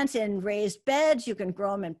these plants in raised beds. You can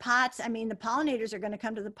grow them in pots. I mean, the pollinators are going to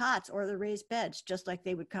come to the pots or the raised beds, just like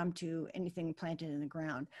they would come to anything planted in the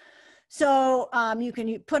ground. So you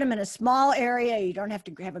can put them in a small area. You don't have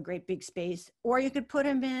to have a great big space, or you could put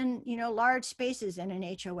them in, you know, large spaces in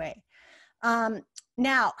an HOA.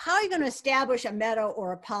 Now, how are you going to establish a meadow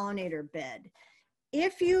or a pollinator bed?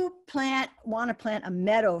 If you want to plant a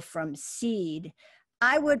meadow from seed,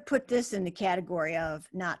 I would put this in the category of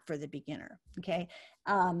not for the beginner, okay?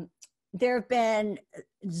 There have been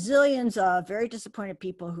zillions of very disappointed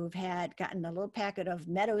people who've gotten a little packet of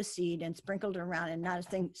meadow seed and sprinkled it around, and not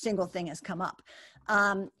a single thing has come up.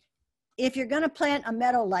 If you're going to plant a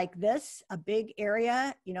meadow like this, a big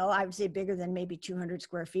area, you know, I would say bigger than maybe 200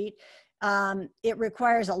 square feet, it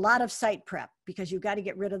requires a lot of site prep because you've got to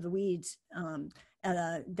get rid of the weeds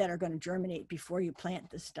that are going to germinate before you plant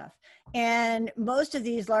this stuff. And most of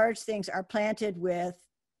these large things are planted with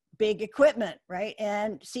big equipment, right?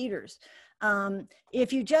 And seeders.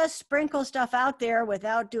 If you just sprinkle stuff out there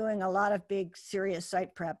without doing a lot of big, serious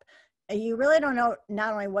site prep, you really don't know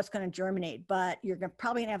not only what's going to germinate, but you're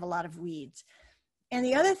probably going to have a lot of weeds. And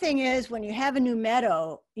the other thing is, when you have a new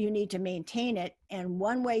meadow, you need to maintain it. And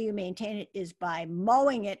one way you maintain it is by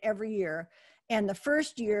mowing it every year. And the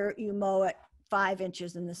first year you mow it 5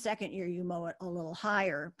 inches, and the second year you mow it a little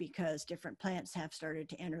higher because different plants have started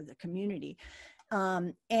to enter the community.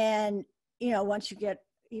 And, you know, once you get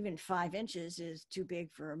even 5 inches is too big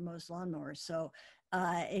for most lawnmowers. So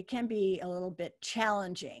it can be a little bit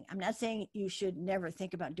challenging. I'm not saying you should never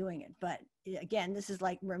think about doing it, but again, this is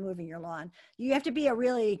like removing your lawn. You have to be a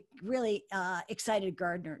really, really excited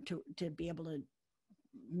gardener to be able to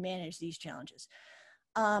manage these challenges.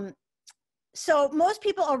 So most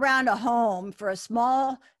people around a home for a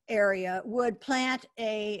small area would plant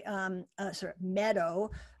a sort of meadow.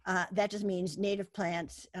 That just means native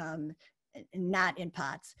plants not in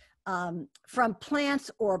pots, from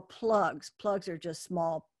plants or plugs. Plugs are just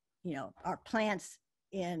small, are plants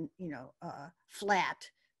in, flat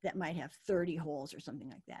that might have 30 holes or something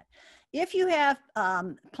like that. If you have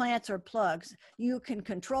plants or plugs, you can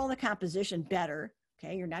control the composition better.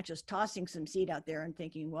 Okay, you're not just tossing some seed out there and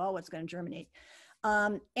thinking, well, what's going to germinate?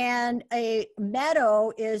 And a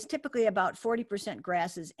meadow is typically about 40%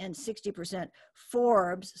 grasses and 60%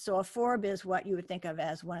 forbs. So a forb is what you would think of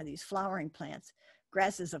as one of these flowering plants.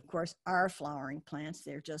 Grasses, of course, are flowering plants.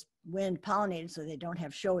 They're just wind pollinated, so they don't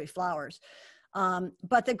have showy flowers.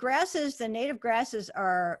 But the grasses, the native grasses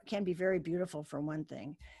can be very beautiful for one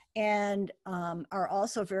thing, and are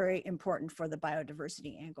also very important for the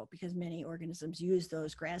biodiversity angle, because many organisms use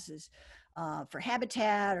those grasses for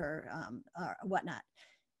habitat or whatnot.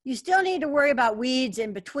 You still need to worry about weeds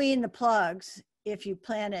in between the plugs if you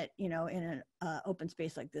plant it, in an open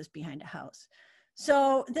space like this behind a house.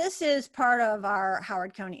 So this is part of our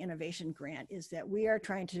Howard County Innovation Grant, is that we are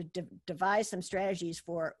trying to devise some strategies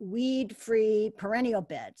for weed-free perennial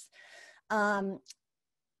beds.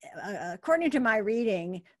 According to my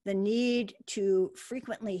reading, the need to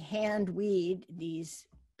frequently hand weed these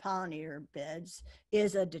pollinator beds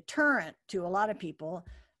is a deterrent to a lot of people.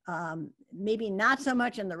 Maybe not so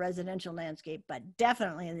much in the residential landscape, but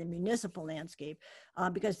definitely in the municipal landscape,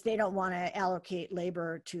 because they don't want to allocate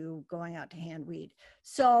labor to going out to hand weed.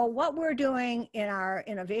 So what we're doing in our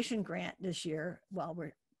innovation grant this year, well,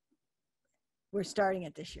 we're starting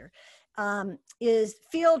it this year, is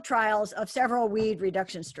field trials of several weed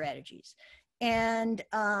reduction strategies. And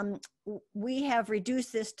we have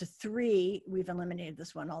reduced this to 3. We've eliminated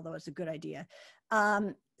this one, although it's a good idea.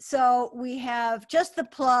 So we have just the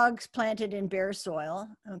plugs planted in bare soil,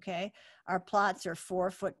 okay? Our plots are 4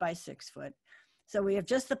 foot by 6 foot. So we have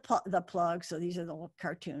just the plugs, so these are the little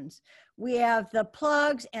cartoons. We have the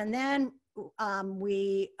plugs, and then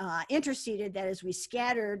we interseeded, that is, we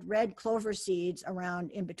scattered red clover seeds around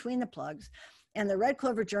in between the plugs, and the red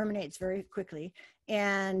clover germinates very quickly.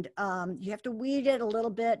 And you have to weed it a little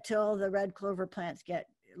bit till the red clover plants get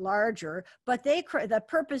larger, but the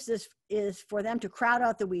purpose is for them to crowd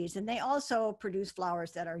out the weeds, and they also produce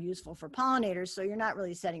flowers that are useful for pollinators, so you're not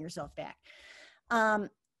really setting yourself back.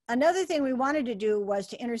 Another thing we wanted to do was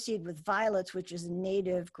to interseed with violets, which is a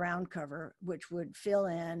native ground cover, which would fill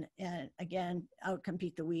in and, again,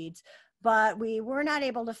 outcompete the weeds. But we were not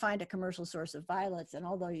able to find a commercial source of violets, and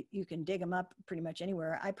although you can dig them up pretty much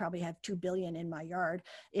anywhere, I probably have 2 billion in my yard.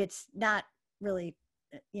 It's not really,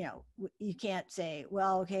 you can't say,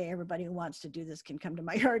 well, okay, everybody who wants to do this can come to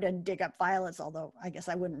my yard and dig up violets, although I guess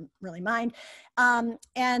I wouldn't really mind. And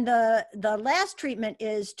the last treatment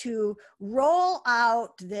is to roll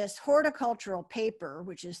out this horticultural paper,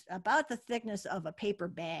 which is about the thickness of a paper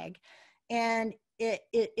bag. And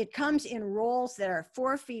it comes in rolls that are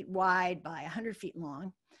 4 feet wide by 100 feet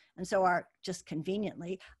long. And so just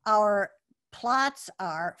conveniently, our plots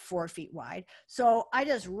are 4 feet wide. So I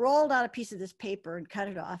just rolled out a piece of this paper and cut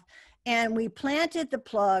it off, and we planted the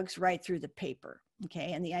plugs right through the paper.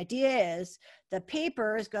 Okay, and the idea is the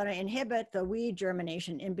paper is going to inhibit the weed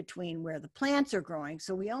germination in between where the plants are growing.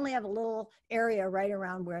 So we only have a little area right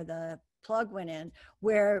around where the plug went in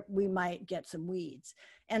where we might get some weeds.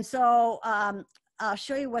 And so I'll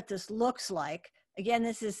show you what this looks like. Again,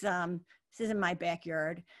 this is in my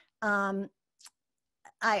backyard. I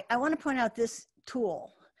want to point out this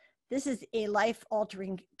tool. This is a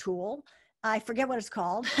life-altering tool. I forget what it's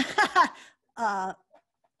called.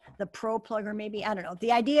 The Pro Plugger, maybe, I don't know.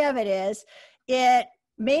 The idea of it is it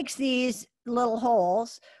makes these little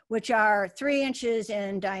holes, which are 3 inches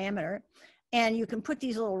in diameter, and you can put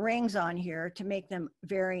these little rings on here to make them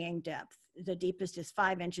varying depth. The deepest is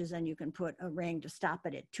 5 inches, and you can put a ring to stop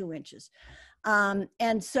it at 2 inches.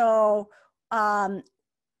 And so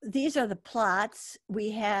these are the plots.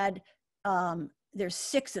 We had, there's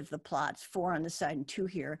 6 of the plots, 4 on the side and 2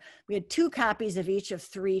 here. We had 2 copies of each of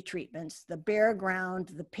 3 treatments: the bare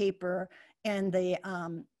ground, the paper, and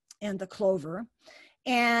the clover.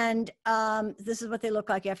 And this is what they look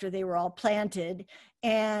like after they were all planted.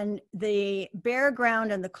 And the bare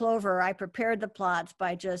ground and the clover, I prepared the plots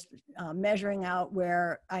by just measuring out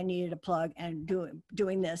where I needed a plug and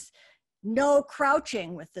doing this. No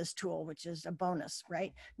crouching with this tool, which is a bonus,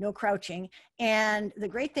 right? No crouching. And the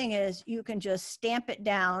great thing is you can just stamp it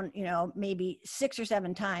down, maybe 6 or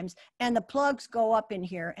 7 times, and the plugs go up in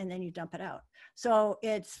here, and then you dump it out. So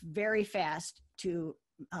it's very fast to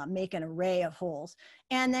make an array of holes.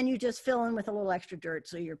 And then you just fill in with a little extra dirt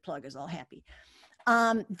so your plug is all happy.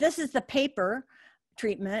 This is the paper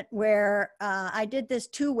treatment where I did this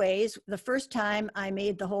 2 ways. The first time I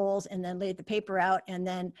made the holes and then laid the paper out, and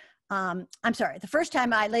then I'm sorry, the first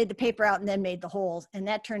time I laid the paper out and then made the holes, and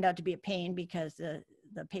that turned out to be a pain because the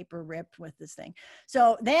paper ripped with this thing.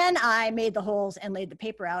 So then I made the holes and laid the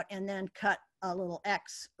paper out and then cut a little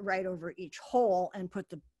X right over each hole and put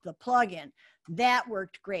the plug in. That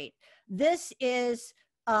worked great. This is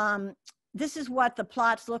what the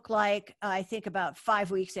plots look like, I think about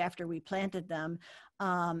 5 weeks after we planted them.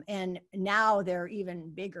 And now they're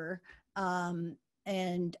even bigger.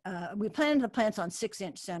 We planted the plants on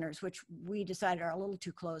 6-inch centers, which we decided are a little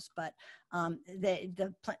too close, but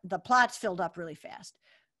the plots filled up really fast.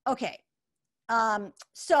 Okay,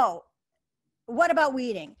 so what about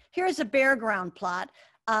weeding? Here's a bare ground plot.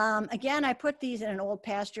 Again, I put these in an old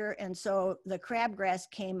pasture, and so the crabgrass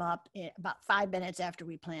came up about 5 minutes after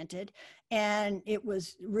we planted, and it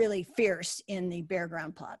was really fierce in the bare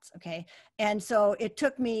ground plots, okay? And so it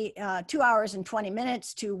took me 2 hours and 20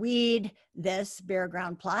 minutes to weed this bare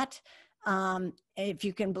ground plot. If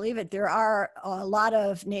you can believe it, there are a lot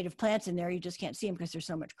of native plants in there. You just can't see them because there's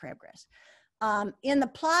so much crabgrass. In the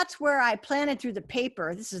plots where I planted through the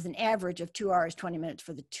paper, this is an average of 2 hours, 20 minutes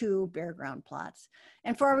for the 2 bare ground plots.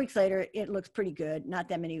 And 4 weeks later, it looks pretty good. Not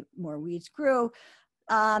that many more weeds grew.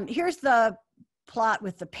 Here's the plot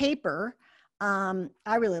with the paper.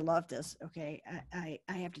 I really love this, okay? I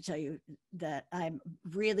have to tell you that I'm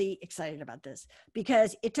really excited about this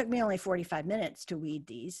because it took me only 45 minutes to weed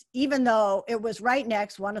these, even though it was right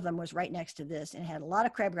next, one of them was right next to this and had a lot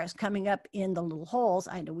of crabgrass coming up in the little holes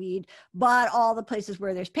I had to weed, but all the places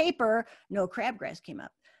where there's paper, no crabgrass came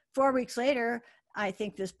up. 4 weeks later, I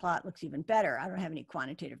think this plot looks even better. I don't have any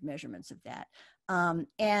quantitative measurements of that.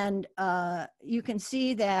 You can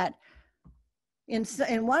see that in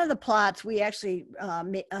one of the plots, we actually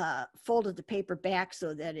folded the paper back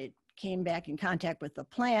so that it came back in contact with the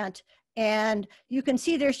plant. And you can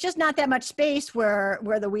see there's just not that much space where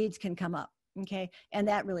the weeds can come up, okay? And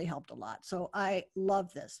that really helped a lot. So I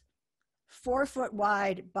love this. 4 foot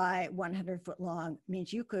wide by 100 foot long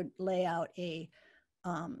means you could lay out a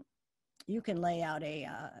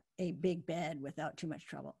big bed without too much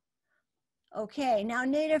trouble. Okay, now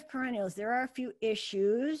native perennials. There are a few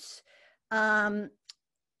issues. One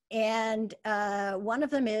of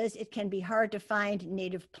them is it can be hard to find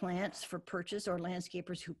native plants for purchase or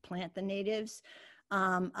landscapers who plant the natives.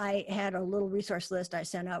 I had a little resource list I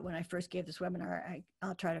sent out when I first gave this webinar.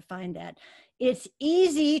 I'll try to find that. It's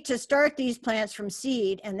easy to start these plants from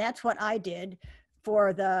seed, and that's what I did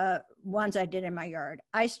for the ones I did in my yard.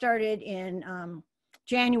 I started in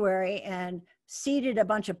January and seeded a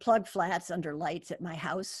bunch of plug flats under lights at my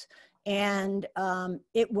house. And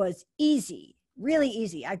it was easy, really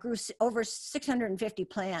easy. I grew over 650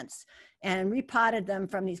 plants and repotted them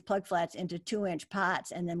from these plug flats into 2-inch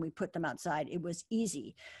pots, and then we put them outside. It was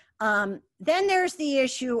easy. Then there's the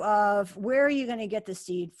issue of where are you going to get the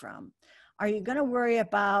seed from? Are you going to worry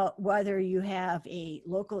about whether you have a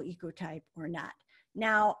local ecotype or not?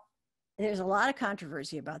 Now, there's a lot of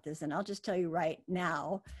controversy about this, and I'll just tell you right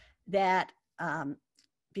now that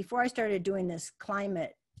before I started doing this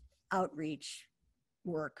climate outreach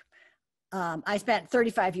work, I spent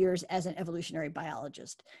 35 years as an evolutionary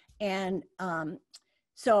biologist. And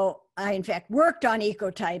so I, in fact, worked on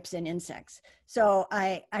ecotypes and insects. So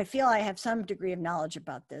I feel I have some degree of knowledge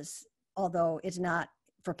about this, although it's not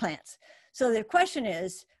for plants. So the question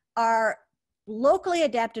is, are locally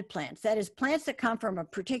adapted plants, that is plants that come from a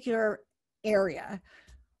particular area,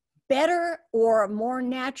 better or more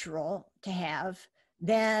natural to have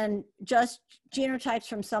than just genotypes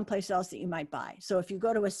from someplace else that you might buy? So if you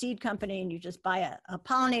go to a seed company and you just buy a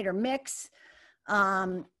pollinator mix,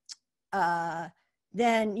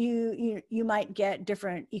 then you might get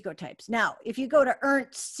different ecotypes. Now, if you go to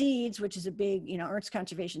Ernst Seeds, which is a big, Ernst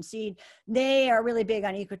Conservation Seed, they are really big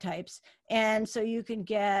on ecotypes. And so you can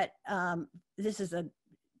get, this is a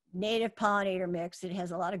native pollinator mix. It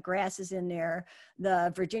has a lot of grasses in there.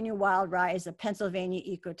 The Virginia wild rye is a Pennsylvania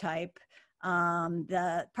ecotype.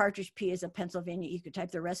 The partridge pea is a Pennsylvania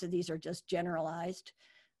ecotype. The rest of these are just generalized.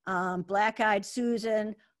 Black-eyed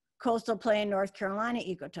Susan, coastal plain North Carolina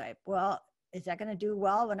ecotype. Well, is that going to do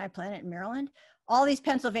well when I plant it in Maryland? All these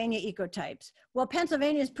Pennsylvania ecotypes. Well,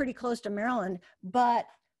 Pennsylvania is pretty close to Maryland, but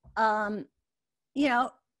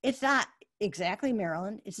it's not exactly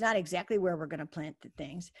Maryland. It's not exactly where we're going to plant the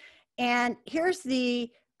things. And here's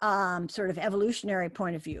the sort of evolutionary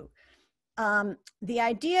point of view. The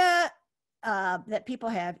idea that people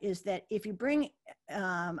have is that if you bring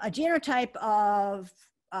a genotype of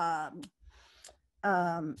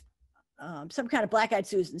some kind of black-eyed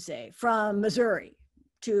Susan, say, from Missouri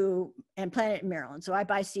and plant it in Maryland. So I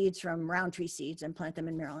buy seeds from Roundtree Seeds and plant them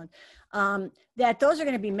in Maryland. that those are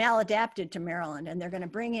going to be maladapted to Maryland, and they're going to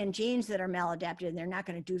bring in genes that are maladapted, and they're not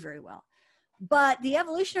going to do very well. But the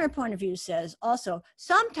evolutionary point of view says also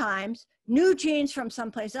sometimes new genes from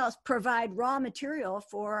someplace else provide raw material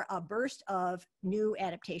for a burst of new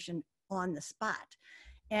adaptation on the spot.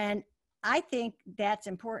 And I think that's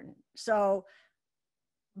important. So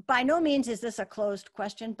by no means is this a closed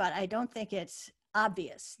question, but I don't think it's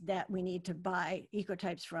obvious that we need to buy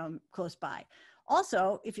ecotypes from close by.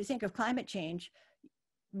 Also, if you think of climate change,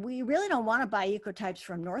 we really don't want to buy ecotypes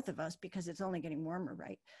from north of us because it's only getting warmer,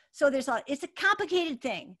 right? So it's a complicated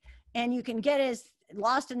thing, and you can get as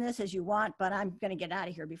lost in this as you want, but I'm going to get out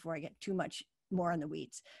of here before I get too much more in the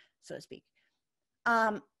weeds, so to speak.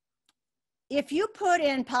 If you put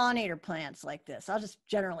in pollinator plants like this, I'll just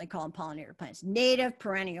generally call them pollinator plants, native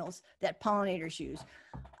perennials that pollinators use,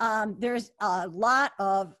 there's a lot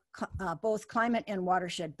of both climate and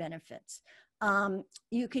watershed benefits.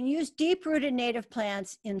 You can use deep-rooted native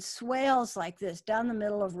plants in swales like this down the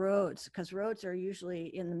middle of roads, because roads are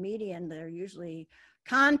usually in the median, they're usually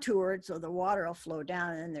contoured so the water will flow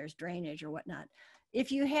down and there's drainage or whatnot.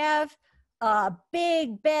 If you have a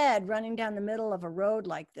big bed running down the middle of a road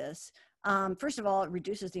like this, first of all, it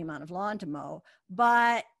reduces the amount of lawn to mow,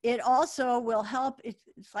 but it also will help,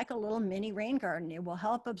 it's like a little mini rain garden. It will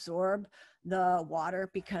help absorb the water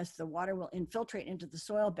because the water will infiltrate into the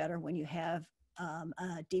soil better when you have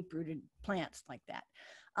deep-rooted plants like that.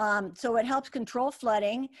 So it helps control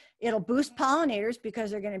flooding. It'll boost pollinators because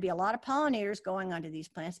there are going to be a lot of pollinators going onto these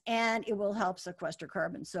plants, and it will help sequester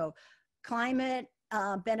carbon. So climate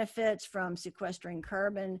benefits from sequestering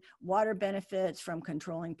carbon, water benefits from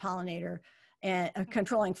controlling pollinator and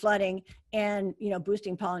controlling flooding, and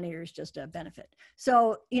boosting pollinators, just a benefit.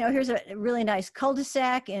 So here's a really nice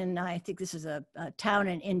cul-de-sac, and I think this is a town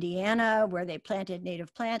in Indiana where they planted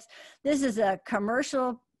native plants. This is a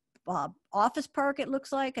commercial office park, it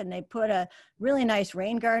looks like, and they put a really nice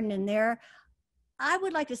rain garden in there. I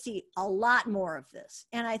would like to see a lot more of this,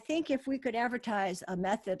 and I think if we could advertise a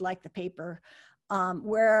method like the paper,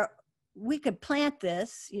 where we could plant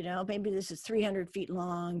this, maybe this is 300 feet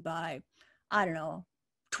long by, I don't know,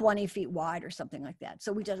 20 feet wide or something like that.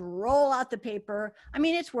 So we just roll out the paper. I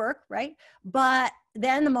mean, it's work, right? But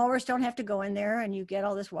then the mowers don't have to go in there, and you get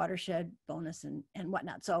all this watershed bonus and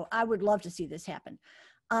whatnot. So I would love to see this happen.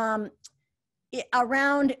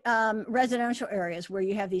 Around residential areas where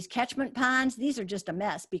you have these catchment ponds, these are just a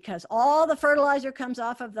mess because all the fertilizer comes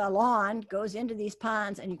off of the lawn, goes into these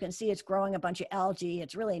ponds, and you can see it's growing a bunch of algae.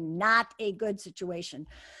 It's really not a good situation.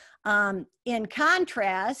 In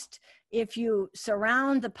contrast, if you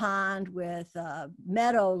surround the pond with a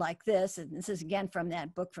meadow like this, and this is again from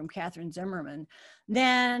that book from Catherine Zimmerman,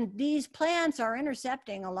 then these plants are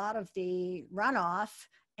intercepting a lot of the runoff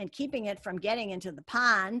and keeping it from getting into the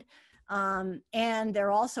pond. And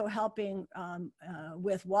they're also helping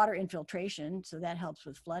with water infiltration, so that helps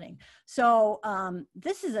with flooding. So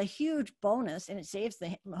this is a huge bonus, and it saves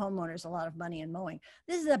the homeowners a lot of money in mowing.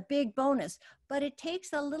 This is a big bonus, but it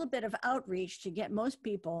takes a little bit of outreach to get most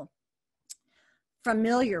people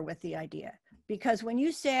familiar with the idea. Because when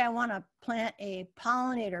you say, I want to plant a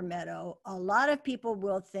pollinator meadow, a lot of people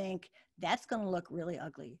will think that's going to look really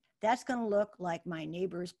ugly. That's going to look like my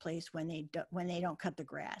neighbor's place when they don't cut the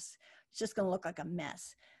grass. It's just going to look like a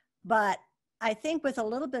mess. But I think with a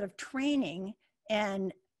little bit of training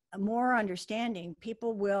and more understanding,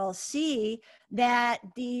 people will see that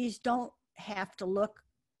these don't have to look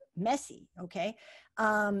messy, okay?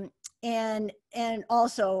 And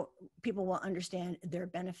also people will understand their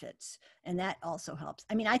benefits, and that also helps.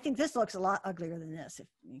 I mean, I think this looks a lot uglier than this, if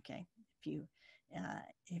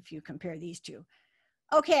you compare these two.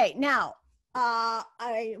 Okay, now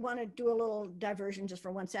I want to do a little diversion just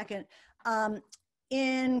for 1 second.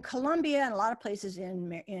 In Columbia and a lot of places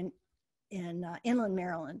in inland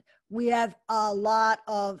Maryland, we have a lot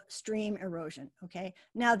of stream erosion, okay?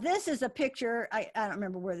 Now this is a picture, I don't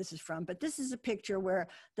remember where this is from, but this is a picture where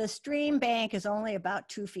the stream bank is only about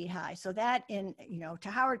 2 feet high. So that to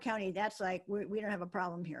Howard County, that's like, we don't have a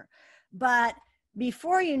problem here. But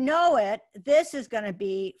before you know it, this is going to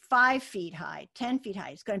be 5 feet high, 10 feet high.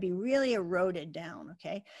 It's going to be really eroded down,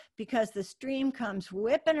 okay? Because the stream comes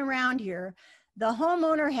whipping around here. The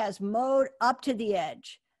homeowner has mowed up to the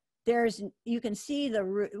edge. You can see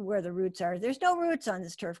where the roots are. There's no roots on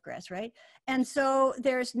this turf grass, right? And so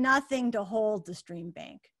there's nothing to hold the stream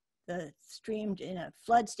bank. The stream in a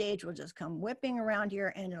flood stage will just come whipping around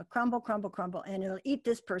here, and it'll crumble, crumble, crumble, and it'll eat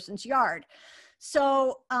this person's yard.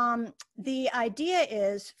 So the idea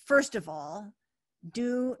is, first of all,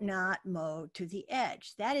 do not mow to the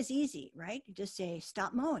edge. That is easy, right? You just say,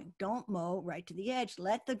 stop mowing. Don't mow right to the edge.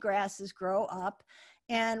 Let the grasses grow up.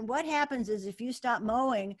 And what happens is if you stop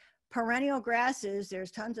mowing, perennial grasses,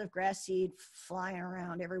 there's tons of grass seed flying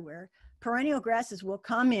around everywhere. Perennial grasses will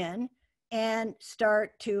come in and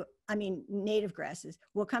start to, native grasses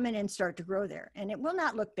will come in and start to grow there. And it will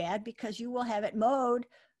not look bad because you will have it mowed,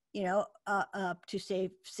 up to say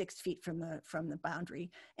 6 feet from the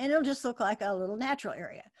boundary, and it'll just look like a little natural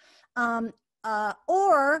area.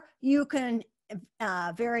 Or you can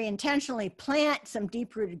very intentionally plant some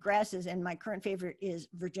deep-rooted grasses, and my current favorite is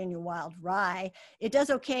Virginia wild rye. It does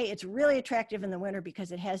okay. It's really attractive in the winter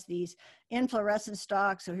because it has these inflorescent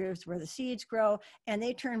stalks. So here's where the seeds grow, and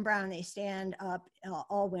they turn brown and they stand up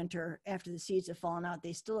all winter after the seeds have fallen out.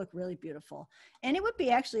 They still look really beautiful, and it would be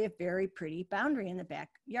actually a very pretty boundary in the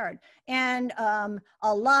backyard. And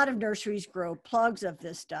a lot of nurseries grow plugs of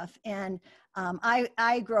this stuff, and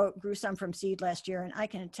I grew some from seed last year, and I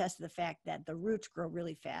can attest to the fact that the roots grow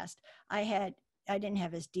really fast. I didn't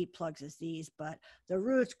have as deep plugs as these, but the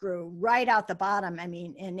roots grew right out the bottom.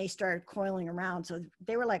 And they started coiling around. So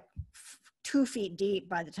they were like 2 feet deep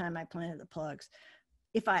by the time I planted the plugs,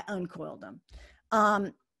 if I uncoiled them.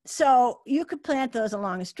 So you could plant those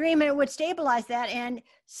along a stream, and it would stabilize that and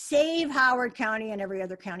save Howard County and every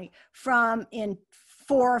other county from, in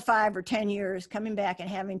 4 or 5 or 10 years, coming back and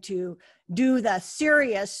having to do the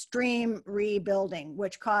serious stream rebuilding,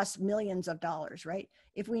 which costs millions of dollars, right?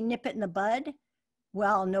 If we nip it in the bud,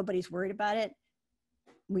 well, nobody's worried about it.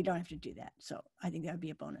 We don't have to do that. So I think that would be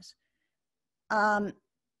a bonus. Can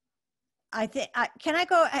I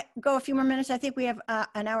go a few more minutes? I think we have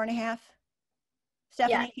an hour and a half.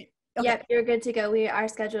 Stephanie? Yeah. Okay. Yep, you're good to go. We are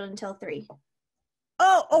scheduled until 3.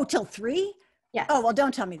 Oh, till 3? Yes. Oh, well,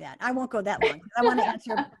 don't tell me that. I won't go that long. I want to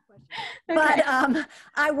answer a question. Okay. But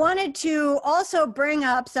I wanted to also bring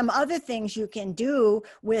up some other things you can do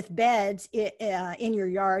with beds in your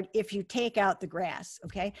yard if you take out the grass,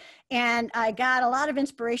 okay? And I got a lot of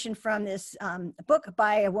inspiration from this book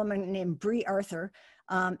by a woman named Bree Arthur.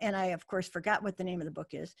 And I, of course, forgot what the name of the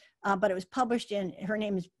book is, but it was published her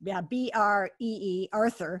name is B-R-E-E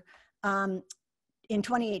Arthur, in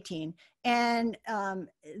 2018. And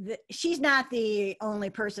she's not the only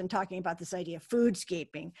person talking about this idea of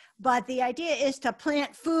foodscaping, but the idea is to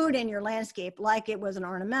plant food in your landscape like it was an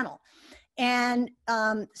ornamental. And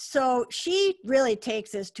so she really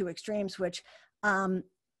takes this to extremes, which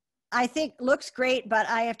I think looks great, but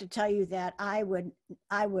I have to tell you that I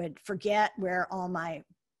would forget where all my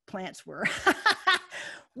plants were.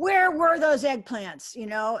 Where were those eggplants,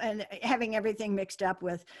 and having everything mixed up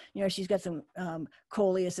with, she's got some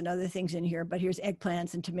coleus and other things in here, but here's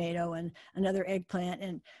eggplants and tomato and another eggplant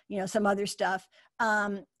and, some other stuff.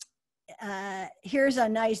 Here's a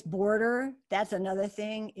nice border. That's another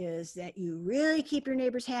thing, is that you really keep your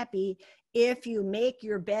neighbors happy if you make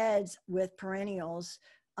your beds with perennials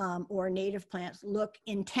or native plants look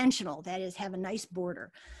intentional. That is, have a nice border.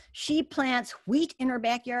 She plants wheat in her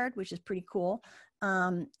backyard, which is pretty cool.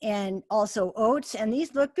 And also oats, and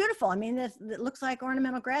these look beautiful. It looks like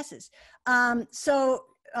ornamental grasses. So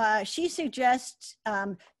she suggests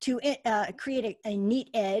to create a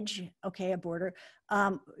neat edge, okay, a border,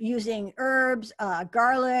 using herbs,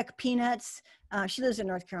 garlic, peanuts. She lives in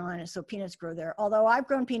North Carolina, so peanuts grow there. Although I've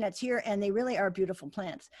grown peanuts here, and they really are beautiful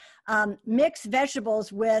plants. Mix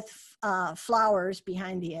vegetables with flowers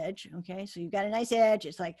behind the edge, okay? So you've got a nice edge.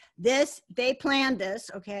 It's like this, they planned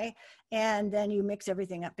this, okay? And then you mix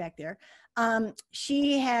everything up back there.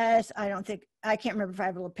 She has, I can't remember if I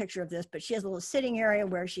have a little picture of this, but she has a little sitting area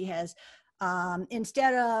where she has,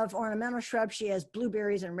 instead of ornamental shrubs, she has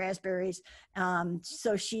blueberries and raspberries.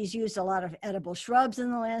 So she's used a lot of edible shrubs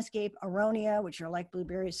in the landscape, aronia, which are like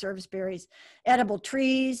blueberries, service berries, edible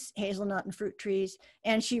trees, hazelnut and fruit trees.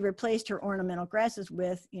 And she replaced her ornamental grasses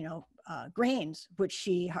with, grains, which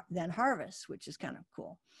she then harvests, which is kind of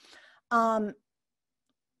cool.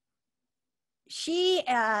 She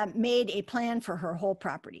made a plan for her whole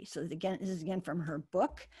property. So again, this is again from her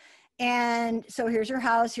book. And so here's her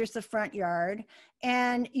house, here's the front yard.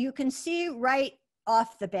 And you can see right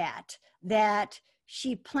off the bat that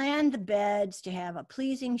she planned the beds to have a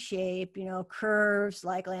pleasing shape, curves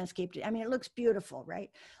like landscape. It looks beautiful, right?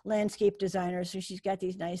 Landscape designer. So she's got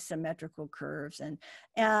these nice symmetrical curves, and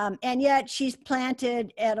yet she's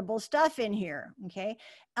planted edible stuff in here, okay?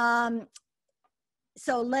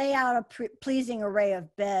 So lay out a pleasing array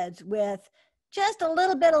of beds with just a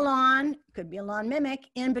little bit of lawn, could be a lawn mimic,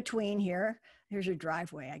 in between here. Here's your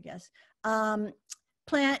driveway, I guess.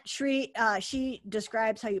 plant tree, she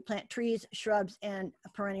describes how you plant trees, shrubs, and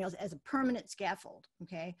perennials as a permanent scaffold,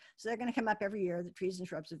 okay? So they're gonna come up every year, the trees and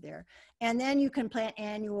shrubs are there. And then you can plant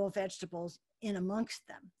annual vegetables in amongst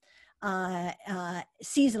them,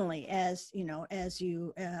 seasonally, as you know, as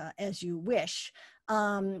you wish.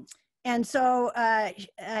 And so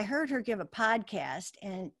I heard her give a podcast,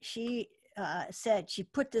 and she said she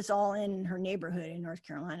put this all in her neighborhood in North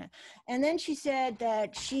Carolina. And then she said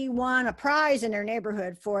that she won a prize in her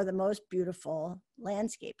neighborhood for the most beautiful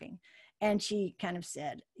landscaping. And she kind of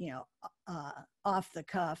said, you know, off the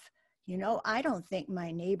cuff, you know, I don't think my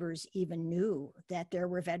neighbors even knew that there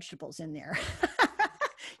were vegetables in there.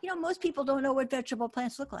 You know, most people don't know what vegetable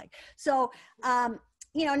plants look like. So,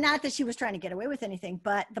 you know, not that she was trying to get away with anything,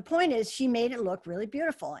 but the point is she made it look really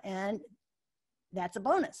beautiful, and that's a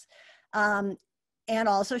bonus. And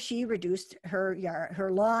also she reduced her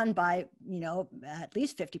lawn by, you know, at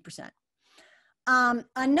least 50%.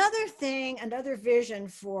 Another vision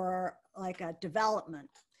for like a development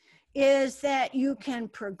is that you can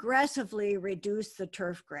progressively reduce the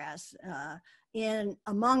turf grass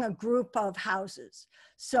among a group of houses.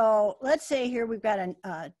 So let's say here we've got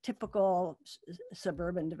a typical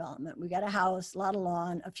suburban development. We got a house, a lot of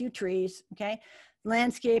lawn, a few trees, okay?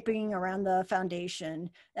 Landscaping around the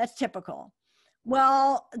foundation, that's typical.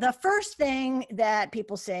 Well, the first thing that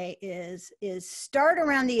people say is start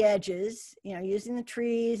around the edges, you know, using the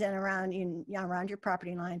trees and around your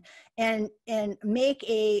property line, and make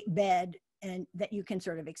a bed and that you can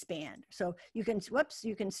sort of expand. So you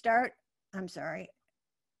can start. I'm sorry,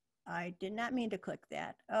 I did not mean to click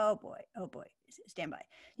that. Oh boy, stand by.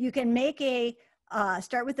 You can make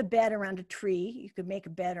start with a bed around a tree. You could make a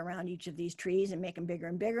bed around each of these trees and make them bigger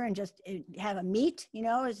and bigger, and just have a meet, you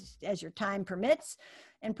know, as your time permits,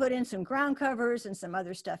 and put in some ground covers and some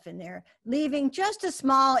other stuff in there, leaving just a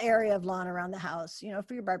small area of lawn around the house, you know,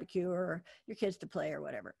 for your barbecue or your kids to play or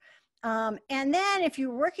whatever. And then if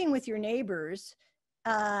you're working with your neighbors,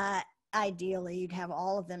 ideally you'd have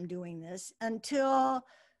all of them doing this until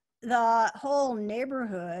the whole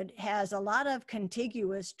neighborhood has a lot of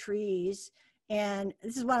contiguous trees. And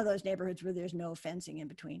this is one of those neighborhoods where there's no fencing in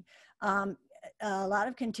between. A lot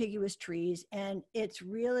of contiguous trees, and it's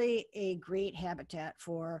really a great habitat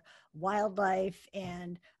for wildlife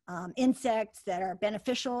and insects that are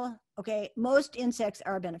beneficial. Okay, most insects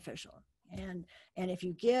are beneficial. And if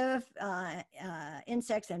you give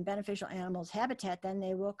insects and beneficial animals habitat, then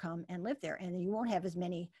they will come and live there, and you won't have as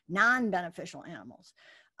many non-beneficial animals.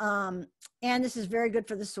 And this is very good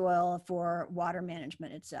for the soil, for water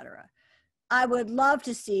management, etc. I would love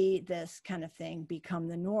to see this kind of thing become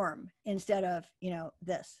the norm instead of, you know,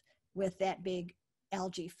 this with that big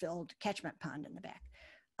algae-filled catchment pond in the back.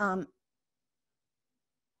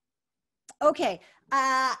 Okay,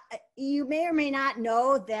 you may or may not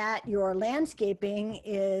know that your landscaping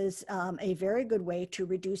is a very good way to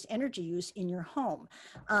reduce energy use in your home.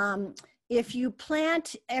 If you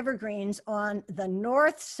plant evergreens on the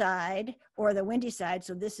north side or the windy side,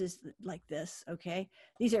 so this is like this, okay?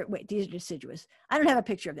 These are deciduous. I don't have a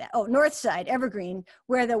picture of that. Oh, north side, evergreen,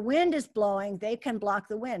 where the wind is blowing, they can block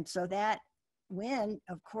the wind. So that wind,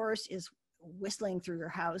 of course, is whistling through your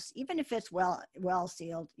house. Even if it's well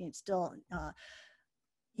sealed, it still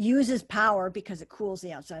uses power because it cools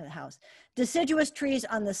the outside of the house. Deciduous trees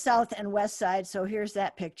on the south and west side. So here's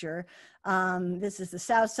that picture. This is the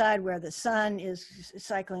south side where the sun is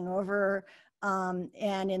cycling over.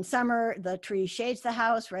 And in summer, the tree shades the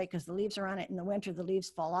house, right? Because the leaves are on it. In the winter, the leaves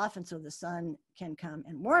fall off, and so the sun can come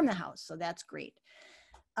and warm the house. So that's great.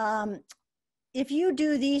 If you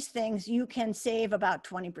do these things, you can save about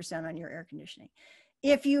 20% on your air conditioning.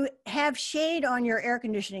 If you have shade on your air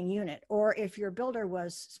conditioning unit, or if your builder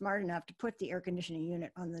was smart enough to put the air conditioning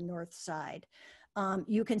unit on the north side,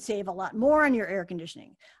 you can save a lot more on your air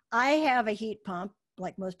conditioning. I have a heat pump,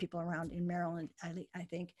 like most people around in Maryland, I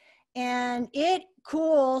think, and it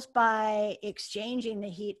cools by exchanging the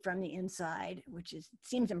heat from the inside, which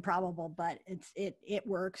seems improbable, but it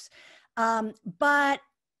works. But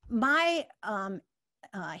my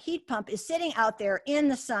heat pump is sitting out there in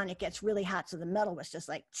the sun. It gets really hot, so the metal was just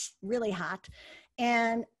like really hot.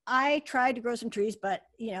 And I tried to grow some trees, but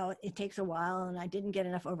you know, it takes a while, and I didn't get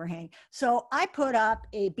enough overhang. So I put up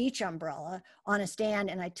a beach umbrella on a stand,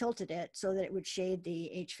 and I tilted it so that it would shade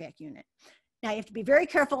the HVAC unit. Now you have to be very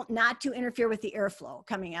careful not to interfere with the airflow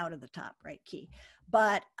coming out of the top, right? Key.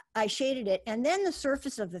 But I shaded it, and then the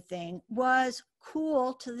surface of the thing was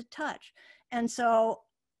cool to the touch. And so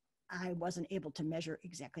I wasn't able to measure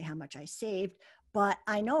exactly how much I saved, but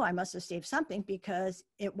I know I must have saved something because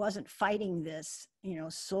it wasn't fighting this, you know,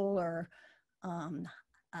 solar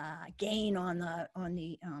gain on the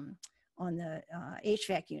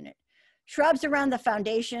HVAC unit. Shrubs around the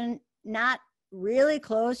foundation, not really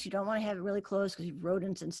close. You don't want to have it really close because you have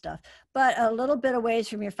rodents and stuff, but a little bit away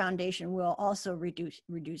from your foundation will also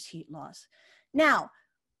reduce heat loss. Now,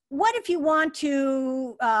 what if you want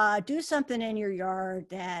to do something in your yard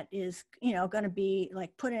that is, going to be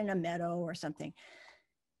like put in a meadow or something?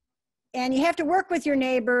 And you have to work with your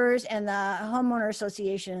neighbors and the homeowner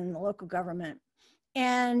association, the local government.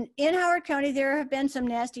 And in Howard County, there have been some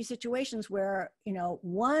nasty situations where,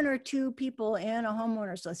 one or two people in a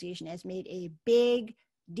homeowner association has made a big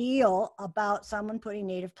deal about someone putting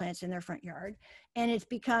native plants in their front yard. And it's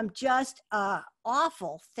become just an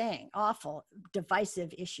awful thing, awful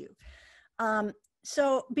divisive issue.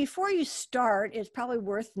 So before you start, it's probably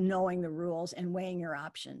worth knowing the rules and weighing your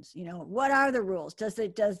options. What are the rules? Does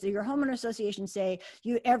your homeowner association say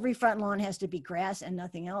every front lawn has to be grass and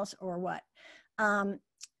nothing else, or what?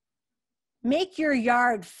 Make your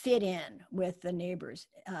yard fit in with the neighbors.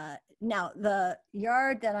 Now, the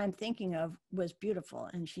yard that I'm thinking of was beautiful,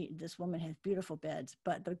 and this woman has beautiful beds,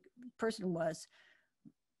 but the person was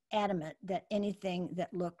adamant that anything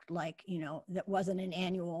that looked like, that wasn't an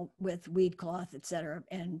annual with weed cloth, et cetera,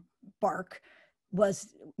 and bark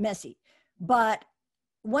was messy. But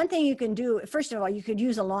one thing you can do, first of all, you could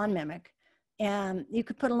use a lawn mimic, and you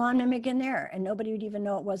could put a lawn mimic in there and nobody would even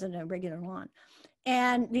know it wasn't a regular lawn.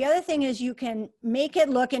 And the other thing is you can make it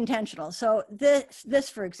look intentional. So this,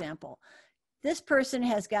 for example, this person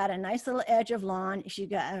has got a nice little edge of lawn. She's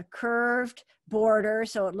got a curved border,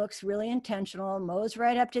 so it looks really intentional, mows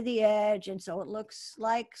right up to the edge, and so it looks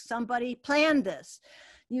like somebody planned this.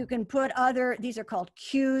 You can put these are called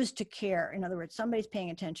cues to care. In other words, somebody's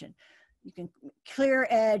paying attention. You can clear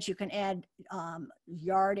edge, you can add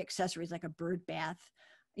yard accessories like a bird bath.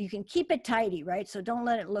 You can keep it tidy, right? So don't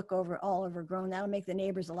let it look all overgrown. That'll make the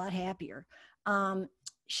neighbors a lot happier.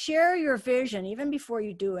 Share your vision even before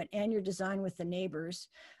you do it and your design with the neighbors,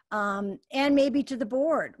 and maybe to the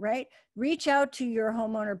board, right? Reach out to your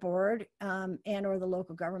homeowner board and or the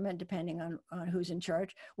local government, depending on who's in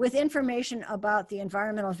charge, with information about the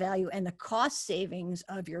environmental value and the cost savings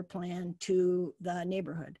of your plan to the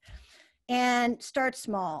neighborhood. And start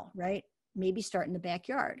small, right? Maybe start in the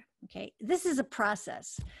backyard, okay? This is a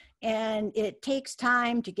process, and it takes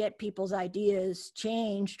time to get people's ideas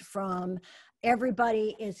changed from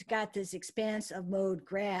everybody has got this expanse of mowed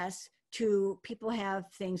grass to people have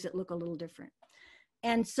things that look a little different.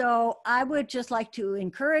 And so I would just like to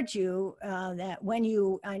encourage you that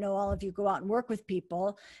I know all of you go out and work with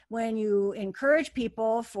people, when you encourage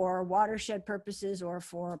people for watershed purposes or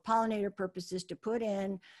for pollinator purposes to put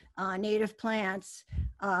in native plants,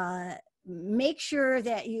 make sure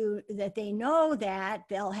that they know that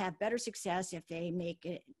they'll have better success if they make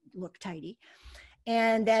it look tidy,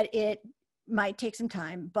 and that it might take some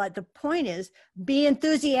time. But the point is, be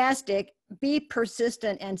enthusiastic, be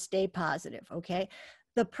persistent, and stay positive, okay?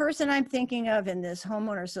 The person I'm thinking of in this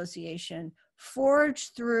homeowner association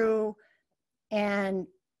forged through and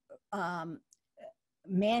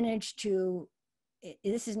managed to,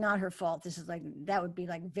 this is not her fault. This is that would be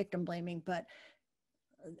like victim blaming, but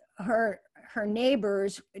her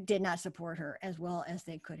neighbors did not support her as well as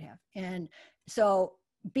they could have. And so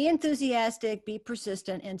be enthusiastic, be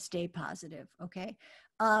persistent, and stay positive, okay?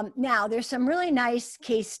 Now, there's some really nice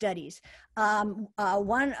case studies.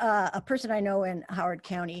 A person I know in Howard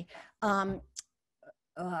County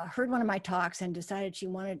heard one of my talks and decided she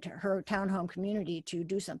wanted her townhome community to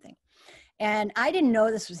do something. And I didn't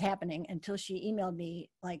know this was happening until she emailed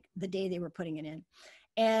me like the day they were putting it in.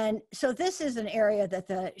 And so this is an area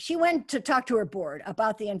that she went to talk to her board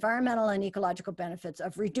about the environmental and ecological benefits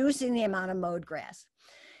of reducing the amount of mowed grass.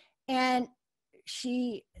 And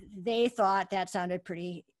they thought that sounded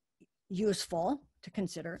pretty useful to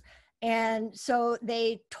consider. And so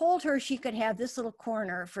they told her she could have this little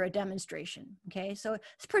corner for a demonstration. Okay, so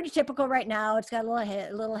it's pretty typical right now. It's got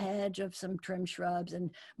a little hedge of some trim shrubs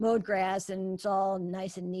and mowed grass, and it's all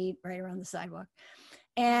nice and neat right around the sidewalk.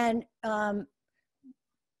 And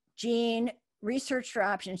Jean researched her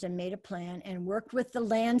options and made a plan and worked with the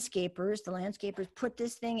landscapers. The landscapers put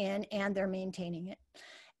this thing in and they're maintaining it.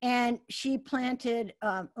 And she planted,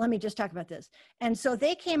 let me just talk about this. And so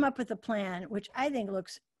they came up with a plan, which I think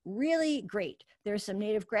looks really great. There's some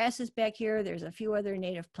native grasses back here. There's a few other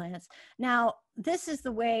native plants. Now, this is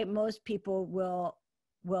the way most people will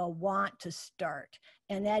want to start.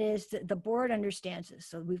 And that is the board understands this.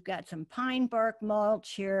 So we've got some pine bark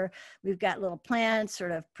mulch here. We've got little plants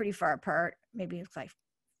sort of pretty far apart. Maybe it's like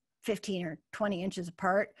 15 or 20 inches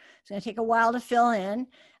apart. It's going to take a while to fill in.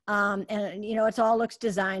 And you know, it all looks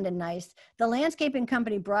designed and nice. The landscaping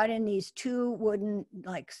company brought in these two wooden,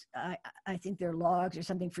 like I think they're logs or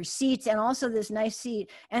something for seats, and also this nice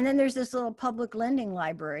seat. And then there's this little public lending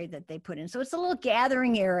library that they put in. So it's a little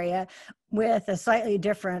gathering area with a slightly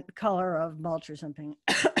different color of mulch or something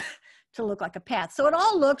to look like a path. So it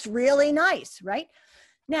all looks really nice, right?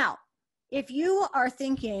 Now, if you are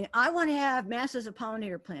thinking, I want to have masses of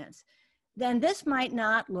pollinator plants, then this might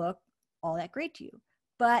not look all that great to you.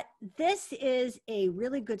 But this is a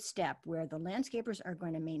really good step where the landscapers are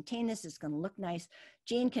going to maintain this. It's going to look nice.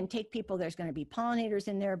 Jean can take people. There's going to be pollinators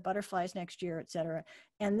in there, butterflies next year, et cetera.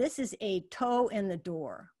 And this is a toe in the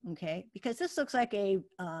door, okay? Because this looks like a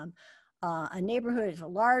neighborhood of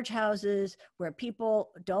large houses where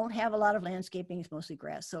people don't have a lot of landscaping. It's mostly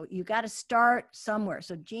grass. So you got to start somewhere.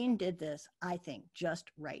 So Jean did this, I think,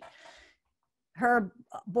 just right. Her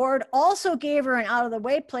board also gave her an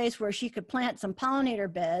out-of-the-way place where she could plant some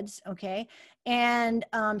pollinator beds, okay? And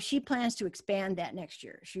she plans to expand that next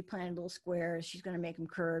year. She planted little squares. She's going to make them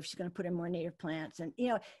curved. She's going to put in more native plants. And, you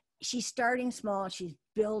know, she's starting small. She's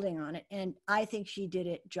building on it. And I think she did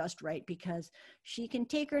it just right because she can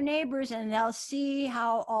take her neighbors and they'll see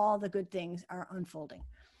how all the good things are unfolding.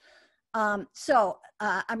 So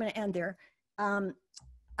I'm going to end there.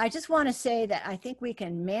 I just want to say that I think we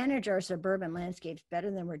can manage our suburban landscapes better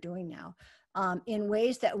than we're doing now in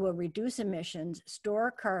ways that will reduce emissions, store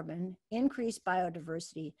carbon, increase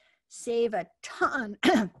biodiversity, save a ton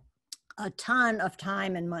of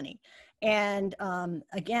time and money. And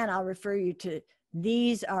again, I'll refer you to,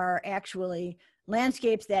 these are actually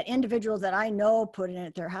landscapes that individuals that I know put in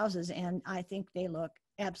at their houses, and I think they look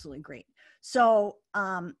absolutely great. So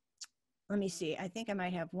let me see, I think I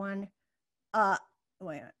might have one.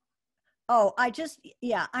 Wait a minute. Oh,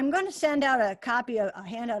 I'm going to send out a copy of a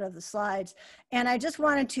handout of the slides. And I just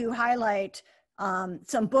wanted to highlight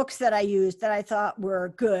some books that I used that I thought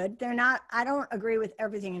were good. They're not, I don't agree with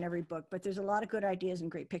everything in every book, but there's a lot of good ideas and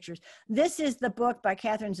great pictures. This is the book by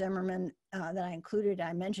Catherine Zimmerman that I included.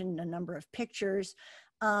 I mentioned a number of pictures.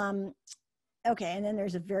 Okay, and then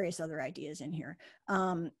there's various other ideas in here.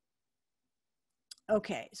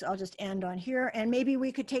 Okay, so I'll just end on here and maybe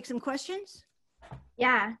we could take some questions.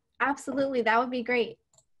 Yeah, absolutely. That would be great.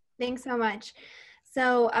 Thanks so much.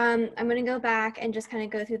 So I'm going to go back and just kind of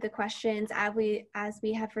go through the questions as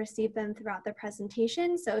we have received them throughout the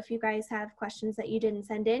presentation. So if you guys have questions that you didn't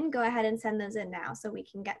send in, go ahead and send those in now so we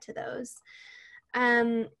can get to those.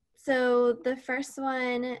 So the first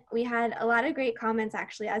one, we had a lot of great comments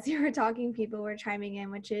actually as you were talking. People were chiming in,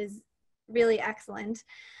 which is really excellent.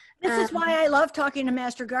 This is why I love talking to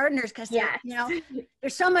master gardeners, because you know,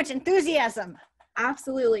 there's so much enthusiasm.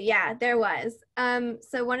 Absolutely, yeah, there was.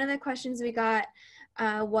 So one of the questions we got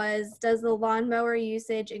was, does the lawnmower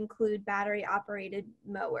usage include battery operated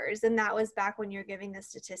mowers? And that was back when you're giving the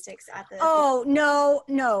statistics at the— Oh,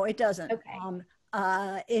 no, it doesn't. Okay.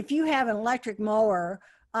 If you have an electric mower,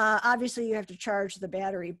 obviously you have to charge the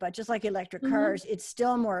battery, but just like electric cars, it's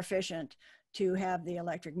still more efficient to have the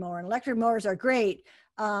electric mower. And electric mowers are great.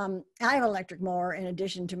 I have an electric mower in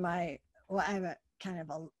addition to my, well, I have a kind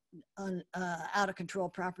of out of control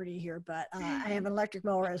property here, but I have an electric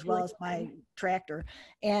mower as well as my tractor,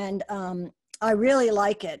 and I really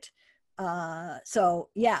like it. So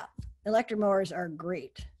yeah, electric mowers are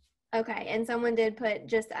great. Okay, and someone did put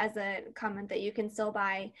just as a comment that you can still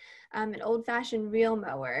buy an old-fashioned reel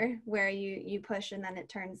mower where you push and then it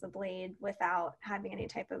turns the blade without having any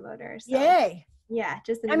type of motor. So, yay! Yeah,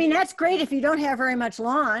 just I mean, that's great if you don't have very much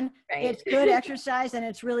lawn. Right. It's good exercise and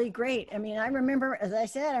it's really great. I mean, I remember, as I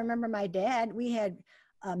said, I remember my dad, we had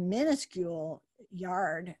a minuscule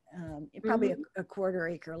yard, probably a quarter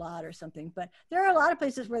acre lot or something, but there are a lot of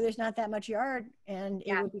places where there's not that much yard, and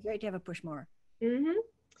it would be great to have a push mower.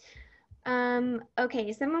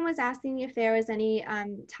 Okay, someone was asking if there was any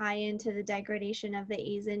tie-in to the degradation of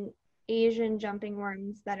the Asian jumping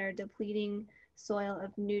worms that are depleting soil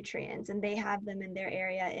of nutrients, and they have them in their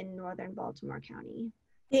area in northern Baltimore County.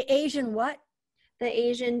 The Asian what? The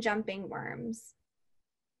Asian jumping worms.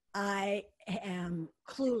 I am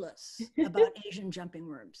clueless about Asian jumping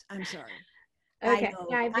worms. I'm sorry. Okay.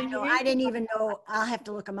 I know. I didn't even know. I'll have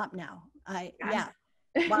to look them up now.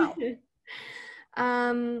 Wow.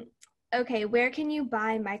 Okay, where can you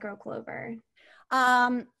buy microclover?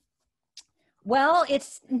 Well,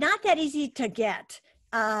 it's not that easy to get.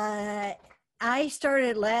 I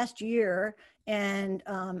started last year, and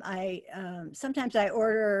sometimes I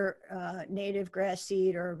order native grass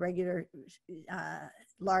seed or regular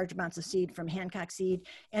large amounts of seed from Hancock Seed,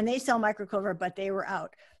 and they sell microclover, but they were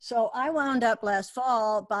out. So I wound up last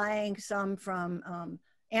fall buying some from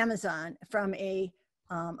Amazon from a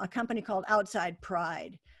a company called Outside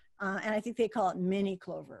Pride, and I think they call it mini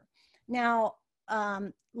clover. Now,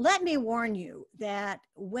 let me warn you that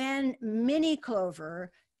when mini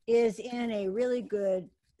clover is in a really good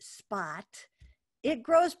spot, it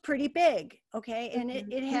grows pretty big, okay? And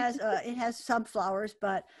it has some flowers,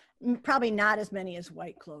 but probably not as many as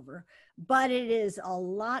white clover, but it is a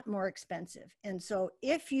lot more expensive. And so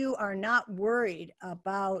if you are not worried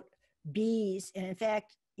about bees, and in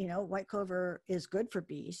fact, you know, white clover is good for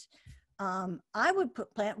bees, I would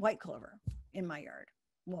plant white clover in my yard.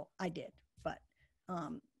 Well, I did, but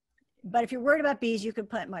if you're worried about bees, you can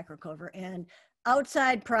plant micro clover. And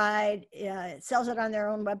Outside Pride sells it on their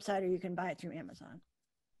own website, or you can buy it through Amazon.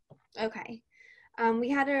 Okay. We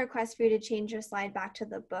had a request for you to change your slide back to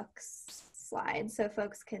the books slide so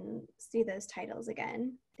folks can see those titles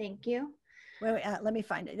again. Thank you. Wait, let me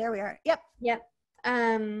find it. There we are. Yep. Yep.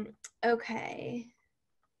 Okay.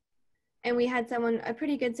 And we had a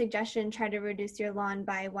pretty good suggestion, try to reduce your lawn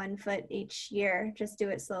by 1 foot each year. Just do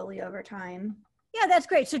it slowly over time. Yeah, that's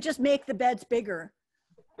great. So just make the beds bigger.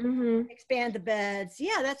 Mm-hmm. Expand the beds.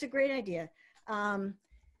 Yeah, that's a great idea.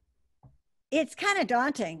 It's kind of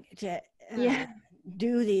daunting to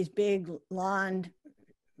do these big lawn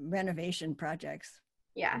renovation projects.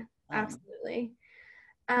 Yeah, absolutely.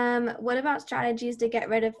 What about strategies to get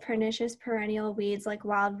rid of pernicious perennial weeds like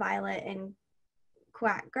wild violet and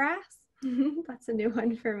quackgrass? That's a new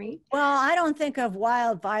one for me. Well, I don't think of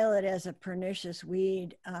wild violet as a pernicious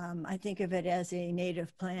weed. I think of it as a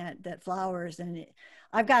native plant that flowers, and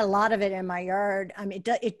I've got a lot of it in my yard. I mean,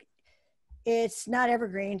 it's not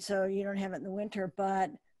evergreen, so you don't have it in the winter,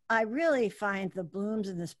 but I really find the blooms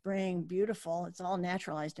in the spring beautiful. It's all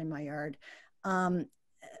naturalized in my yard.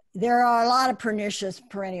 There are a lot of pernicious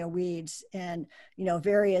perennial weeds, and, you know,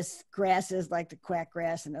 various grasses like the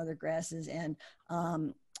quackgrass and other grasses, and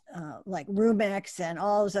like rumex and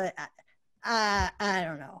all those. I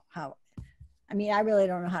don't know how. I mean, I really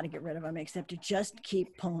don't know how to get rid of them except to just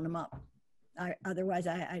keep pulling them up. Otherwise,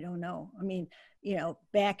 I don't know. I mean, you know,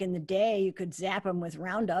 back in the day, you could zap them with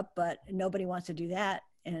Roundup, but nobody wants to do that.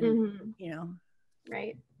 And, you know.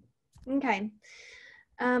 Right. Okay.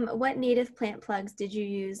 What native plant plugs did you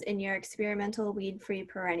use in your experimental weed-free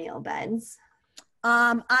perennial beds?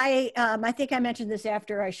 I think I mentioned this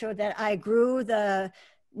after I showed that I grew the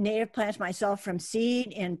native plants myself from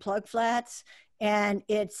seed in plug flats, and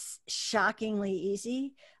it's shockingly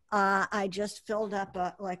easy. I just filled up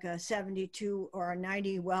like a 72 or a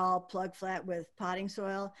 90 well plug flat with potting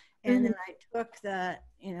soil, and then I took the,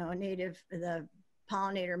 you know, the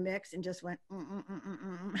pollinator mix and just went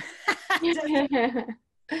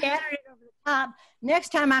scattered it over the top. Next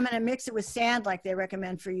time I'm going to mix it with sand like they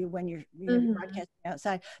recommend for you when you're broadcasting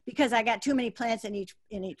outside, because I got too many plants in each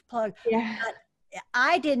plug. Yeah. But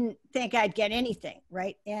I didn't think I'd get anything,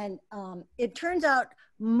 right? And it turns out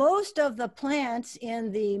most of the plants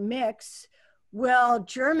in the mix will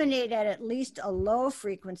germinate at least a low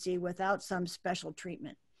frequency without some special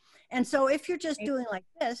treatment. And so if you're just doing like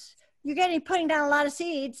this, you're putting down a lot of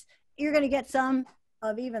seeds, you're going to get some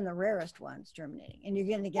of even the rarest ones germinating, and you're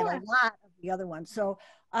going to get a lot of the other ones. So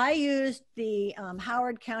I used the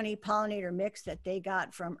Howard County pollinator mix that they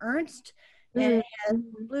got from Ernst, and it has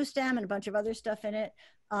blue stem and a bunch of other stuff in it.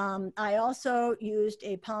 I also used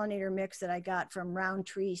a pollinator mix that I got from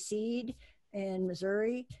Roundtree Seed in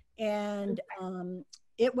Missouri, and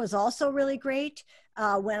it was also really great.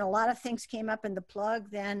 When a lot of things came up in the plug,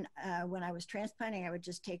 then when I was transplanting, I would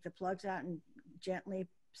just take the plugs out and gently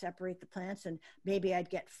separate the plants, and maybe I'd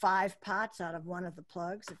get 5 pots out of one of the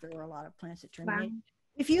plugs if there were a lot of plants that germinated. Wow.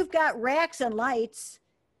 If you've got racks and lights,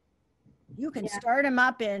 you can start them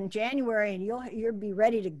up in January, and you'll be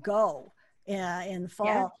ready to go in the fall.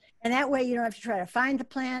 Yeah. And that way you don't have to try to find the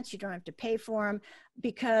plants, you don't have to pay for them,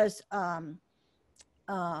 because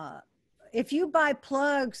if you buy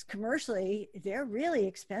plugs commercially, they're really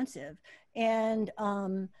expensive. And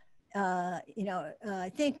you know, I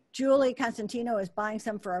think Julie Constantino is buying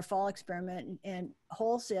some for our fall experiment, and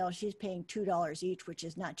wholesale, she's paying $2 each, which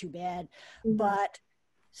is not too bad. But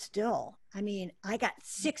still, I mean, I got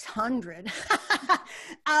 600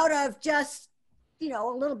 out of just, you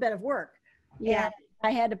know, a little bit of work. Yeah. And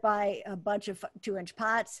I had to buy a bunch of 2-inch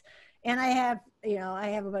pots, and I have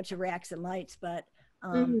a bunch of racks and lights, but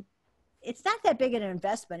it's not that big an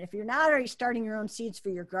investment. If you're not already starting your own seeds for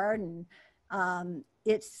your garden,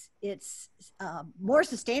 it's more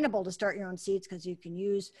sustainable to start your own seeds, because you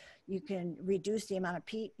can reduce the amount of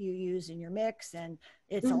peat you use in your mix, and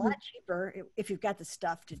it's a lot cheaper if you've got the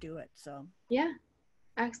stuff to do it. So yeah,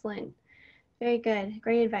 excellent, very good,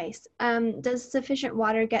 great advice. Does sufficient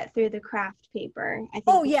water get through the craft paper?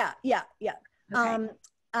 Oh yeah. Okay.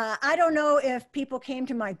 I don't know if people came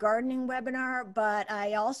to my gardening webinar, but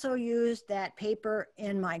I also used that paper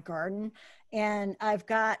in my garden, and I've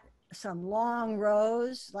got some long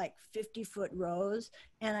rows, like 50-foot rows,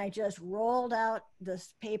 and I just rolled out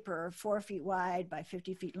this paper 4 feet wide by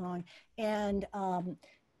 50 feet long. And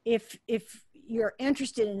if you're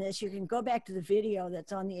interested in this, you can go back to the video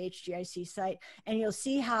that's on the HGIC site, and you'll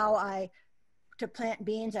see how to plant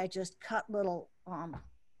beans, I just cut little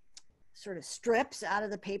sort of strips out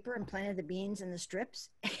of the paper and planted the beans in the strips.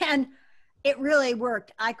 And it really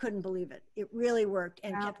worked. I couldn't believe it. It really worked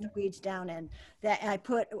and kept the weeds down. And that I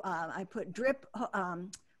put drip, what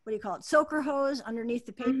do you call it? Soaker hose underneath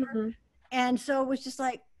the paper. Mm-hmm. And so it was just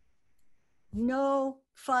like, no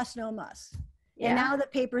fuss, no muss. Yeah. And now the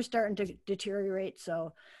paper's starting to deteriorate.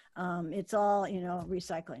 So it's all,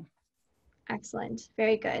 recycling. Excellent.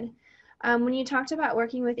 Very good. When you talked about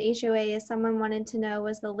working with HOAs, someone wanted to know,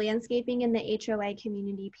 was the landscaping in the HOA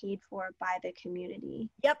community paid for by the community?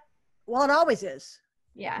 Yep. Well, it always is.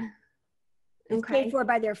 Yeah. It's paid for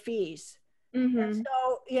by their fees. Mm-hmm. And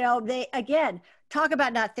so, they, again, talk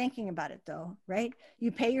about not thinking about it though, right?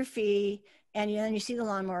 You pay your fee and then you see the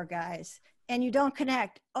lawnmower guys and you don't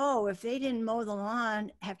connect. Oh, if they didn't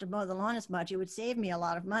have to mow the lawn as much, it would save me a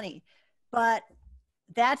lot of money. But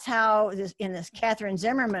that's how in this Catherine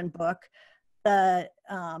Zimmerman book, the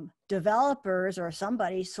developers or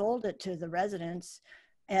somebody sold it to the residents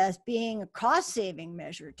as being a cost-saving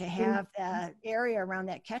measure to have that area around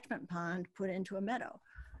that catchment pond put into a meadow.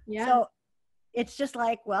 Yeah. So it's just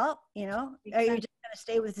like, well, are you just going to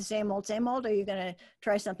stay with the same old, or are you going to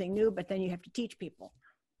try something new, but then you have to teach people?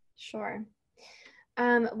 Sure.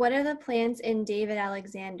 What are the plants in David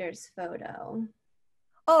Alexander's photo?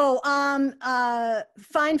 Oh,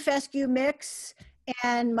 fine fescue mix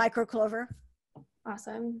and microclover.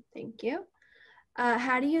 Awesome. Thank you.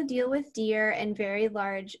 How do you deal with deer in very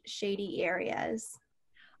large shady areas?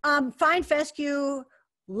 Fine fescue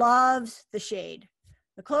loves the shade.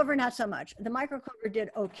 The clover, not so much. The microclover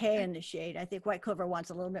did okay in the shade. I think white clover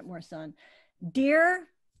wants a little bit more sun. Deer,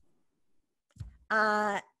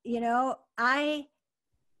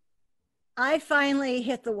 I finally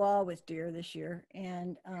hit the wall with deer this year,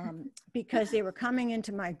 and because they were coming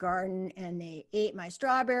into my garden and they ate my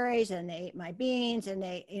strawberries and they ate my beans, and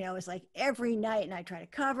they, it was like every night, and I try to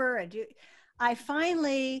cover. I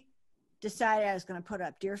finally decided I was going to put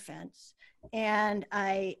up deer fence, and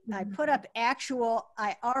I put up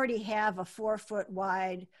I already have a 4-foot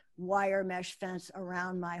wide wire mesh fence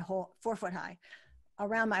around my whole 4-foot high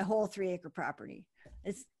around my whole 3-acre property.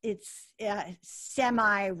 It's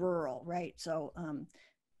semi-rural, right? So,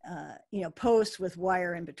 posts with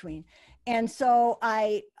wire in between. And so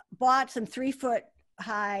I bought some 3-foot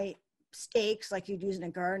high stakes like you'd use in a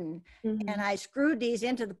garden. Mm-hmm. And I screwed these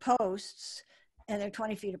into the posts, and they're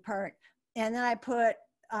 20 feet apart. And then I put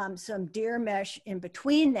some deer mesh in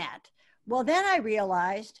between that. Well, then I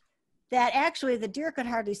realized that actually the deer could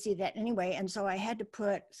hardly see that anyway. And so I had to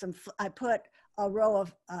put a row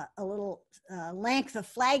of a little length of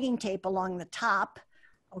flagging tape along the top,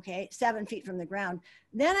 7 feet from the ground.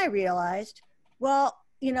 Then I realized, well,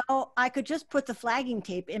 I could just put the flagging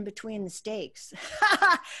tape in between the stakes.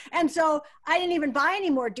 And so I didn't even buy any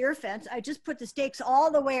more deer fence. I just put the stakes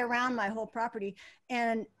all the way around my whole property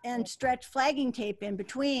and stretch flagging tape in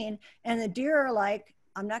between. And the deer are like,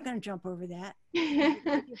 I'm not going to jump over that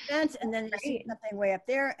fence. And then they see something way up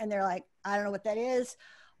there and they're like, I don't know what that is,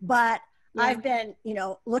 but yeah. I've been,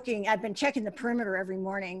 I've been checking the perimeter every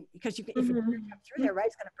morning because if you jump through there, right,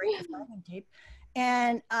 it's going to break the flagging tape.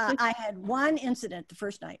 And I had one incident the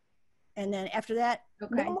first night. And then after that,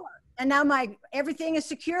 no more. And now everything is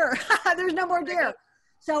secure. There's no more deer.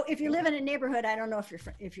 So if you live in a neighborhood, I don't know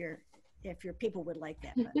if your people would like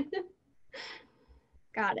that. But.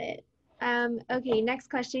 Got it. Okay, next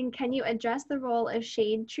question. Can you address the role of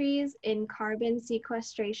shade trees in carbon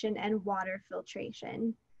sequestration and water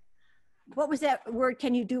filtration? What was that word?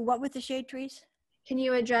 Can you do what with the shade trees? Can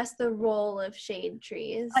you address the role of shade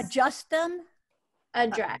trees? Adjust them?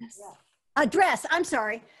 Address. Address. I'm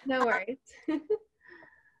sorry. No worries.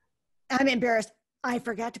 I'm embarrassed. I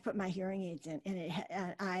forgot to put my hearing aids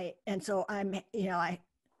in, so I'm,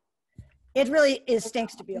 it really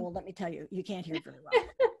stinks to be old. Let me tell you, you can't hear very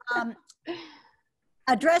well.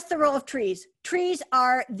 Address the role of trees. Trees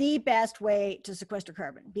are the best way to sequester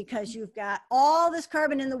carbon because you've got all this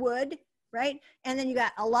carbon in the wood, right? And then you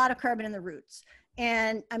got a lot of carbon in the roots.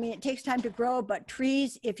 And I mean, it takes time to grow, but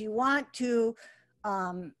trees, if you want to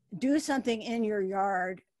do something in your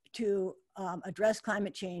yard to address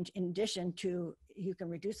climate change. In addition to, you can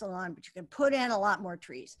reduce the lawn, but you can put in a lot more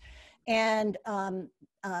trees. And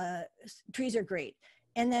trees are great.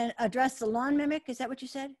 And then address the lawn mimic, is that what you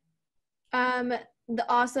said?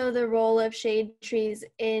 Also the role of shade trees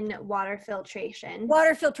in water filtration.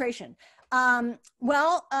 Water filtration. The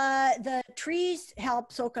trees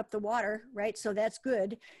help soak up the water, right? So that's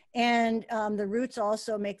good. And the roots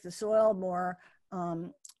also make the soil more,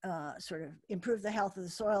 sort of improve the health of the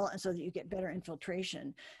soil, and so that you get better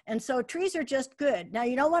infiltration. And so trees are just good. Now,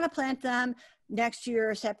 you don't want to plant them next to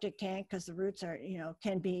your septic tank because the roots are,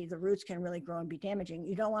 the roots can really grow and be damaging.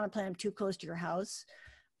 You don't want to plant them too close to your house,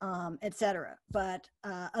 etc. But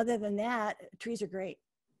other than that, trees are great.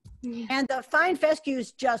 Yeah. And the fine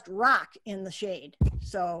fescues just rock in the shade.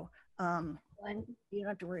 So you don't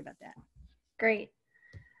have to worry about that. Great.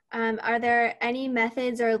 Are there any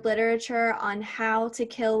methods or literature on how to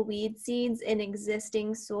kill weed seeds in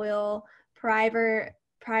existing soil prior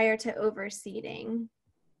to overseeding?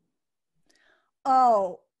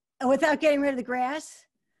 Oh, without getting rid of the grass?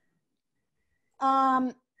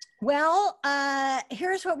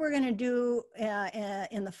 Here's what we're going to do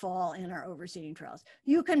in the fall in our overseeding trials.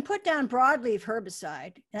 You can put down broadleaf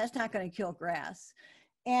herbicide. That's not going to kill grass.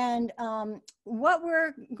 And what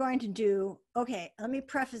we're going to do, okay, let me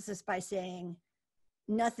preface this by saying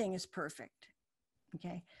nothing is perfect,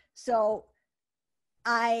 okay? So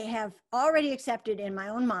I have already accepted in my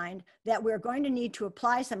own mind that we're going to need to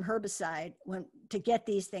apply some herbicide to get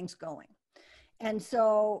these things going. And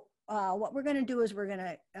so what we're going to do is we're going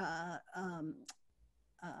to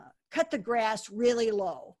cut the grass really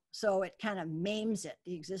low so it kind of maims it,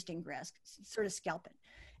 the existing grass, sort of scalp it.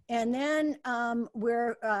 And then I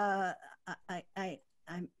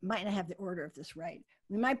might not have the order of this right.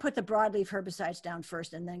 We might put the broadleaf herbicides down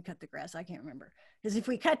first and then cut the grass. I can't remember. Because if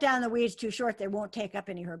we cut down the weeds too short, they won't take up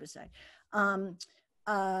any herbicide.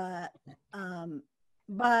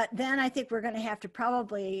 But then I think we're going to have to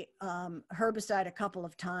probably herbicide a couple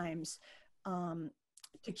of times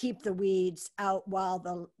to keep the weeds out while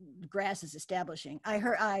the grass is establishing.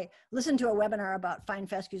 I listened to a webinar about fine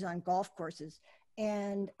fescues on golf courses,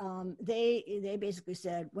 and they basically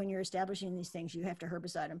said, when you're establishing these things, you have to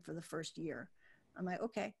herbicide them for the first year. I'm like,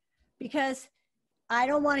 okay, because I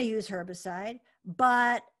don't want to use herbicide,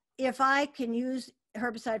 but if I can use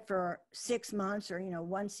herbicide for 6 months or,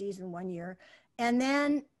 one season, 1 year, and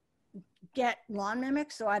then get lawn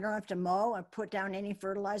mimics so I don't have to mow or put down any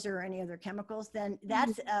fertilizer or any other chemicals, then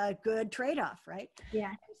that's a good trade-off, right?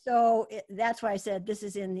 Yeah. So that's why I said this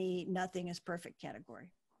is in the nothing is perfect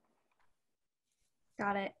category.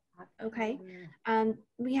 Got it. Okay.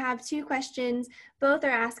 We have 2 questions. Both are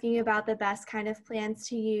asking about the best kind of plants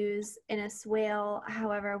to use in a swale.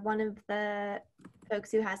 However, one of the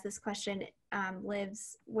folks who has this question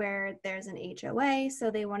lives where there's an HOA. So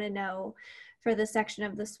they want to know, for the section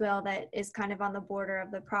of the swale that is kind of on the border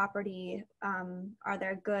of the property, are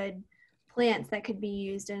there good plants that could be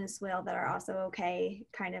used in a swale that are also okay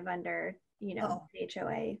kind of under,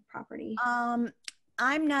 HOA property?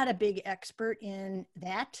 I'm not a big expert in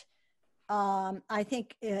that. I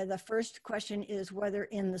think the first question is whether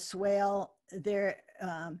in the swale there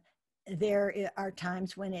are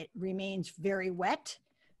times when it remains very wet.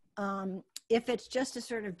 If it's just a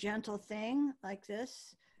sort of gentle thing like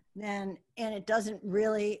this, then, and it doesn't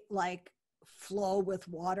really like flow with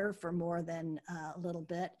water for more than a little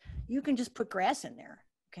bit, you can just put grass in there,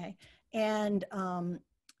 okay? And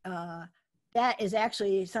that is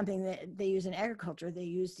actually something that they use in agriculture. They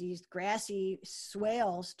use these grassy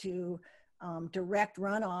swales to direct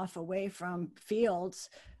runoff away from fields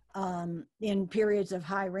in periods of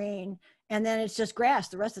high rain, and then it's just grass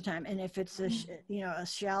the rest of the time. And if it's a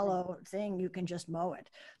shallow thing, you can just mow it.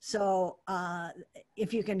 So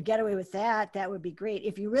if you can get away with that, that would be great.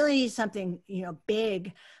 If you really need something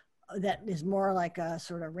big that is more like a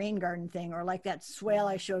sort of rain garden thing, or like that swale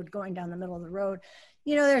I showed going down the middle of the road,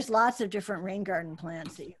 there's lots of different rain garden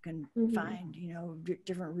plants that you can find,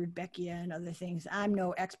 different rudbeckia and other things. I'm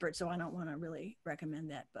no expert, so I don't want to really recommend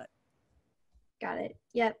that, but. Got it.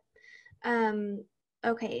 Yep.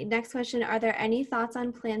 Okay, next question. Are there any thoughts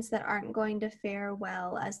on plants that aren't going to fare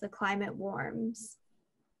well as the climate warms?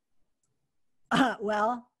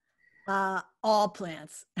 All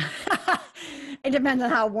plants. It depends on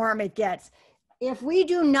how warm it gets. If we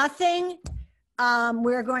do nothing,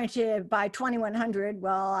 we're going to, by 2100,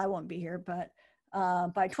 well, I won't be here, but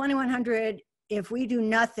by 2100, if we do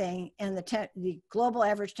nothing and the global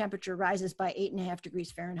average temperature rises by 8.5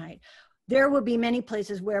 degrees Fahrenheit, there will be many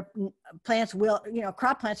places where plants will,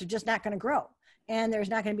 crop plants are just not going to grow, and there's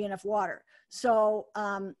not going to be enough water. So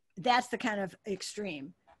that's the kind of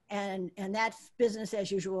extreme. and that's business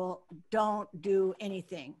as usual. Don't do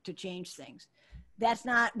anything to change things. That's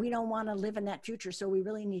not, we don't want to live in that future. So we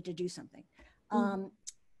really need to do something. On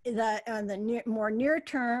the more near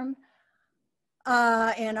term,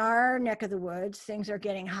 in our neck of the woods, things are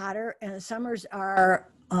getting hotter, and the summers are,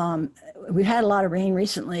 we've had a lot of rain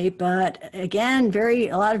recently, but again,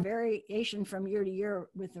 a lot of variation from year to year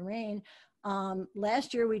with the rain.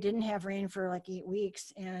 Last year we didn't have rain for like 8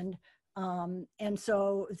 weeks, and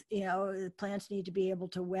so, you know, the plants need to be able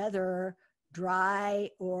to weather dry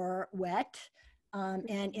or wet,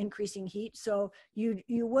 and increasing heat. So you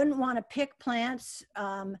wouldn't want to pick plants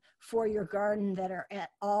for your garden that are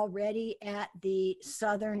already at the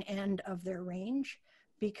southern end of their range,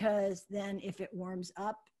 because then if it warms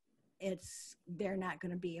up, they're not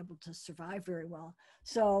going to be able to survive very well.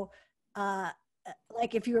 So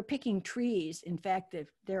like if you were picking trees, in fact, if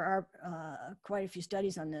there are quite a few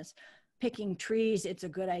studies on this, picking trees, it's a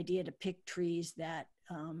good idea to pick trees that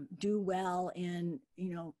do well in,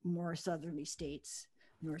 you know, more southerly states,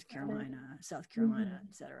 North Carolina, South Carolina,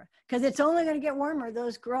 et cetera. Because it's only going to get warmer.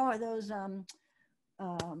 Those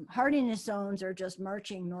hardiness zones are just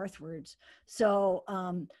marching northwards. So,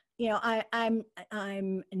 you know,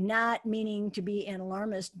 I'm not meaning to be an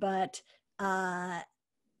alarmist, but the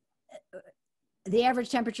average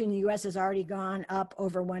temperature in the U.S. has already gone up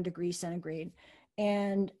over 1 degree centigrade,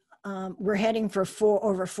 and we're heading for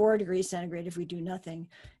over 4 degrees centigrade if we do nothing.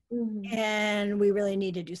 And we really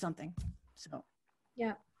need to do something. So,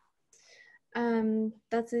 yeah,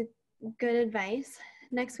 that's a good advice.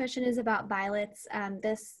 Next question is about violets.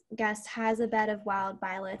 This guest has a bed of wild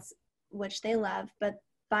violets, which they love, but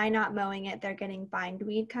by not mowing it, they're getting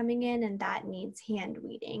bindweed coming in, and that needs hand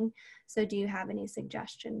weeding. So do you have any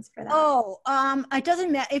suggestions for that? Oh, it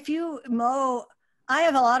doesn't matter if you mow. I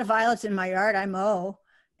have a lot of violets in my yard. I mow,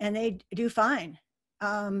 and they do fine.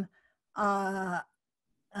 Yeah, I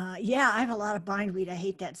have a lot of bindweed. I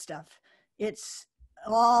hate that stuff. It's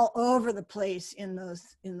all over the place in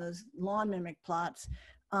those lawn mimic plots.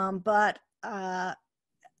 But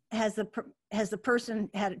has the person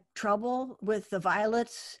had trouble with the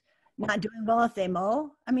violets not doing well if they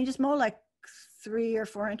mow? I mean, just mow like 3 or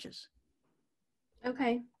 4 inches.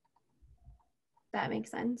 Okay, that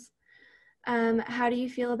makes sense. How do you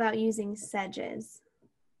feel about using sedges?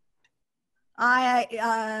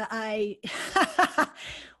 I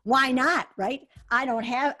why not, right? I don't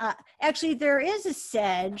have, actually there is a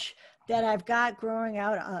sedge that I've got growing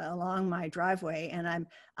out along my driveway, and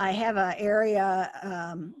I have an area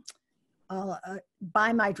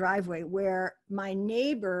by my driveway where my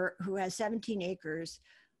neighbor, who has 17 acres,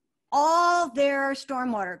 all their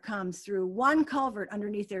stormwater comes through one culvert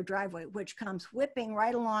underneath their driveway, which comes whipping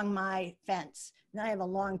right along my fence. And I have a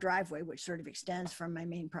long driveway, which sort of extends from my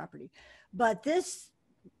main property. But this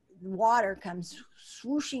water comes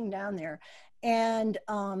swooshing down there. And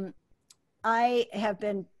I have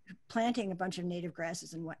been planting a bunch of native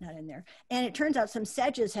grasses and whatnot in there. And it turns out some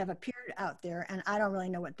sedges have appeared out there, and I don't really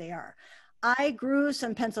know what they are. I grew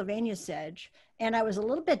some Pennsylvania sedge, and I was a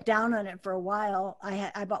little bit down on it for a while.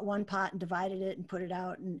 I bought one pot and divided it and put it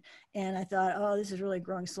out, and I thought, oh, this is really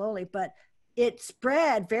growing slowly, but it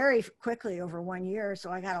spread very quickly over 1 year.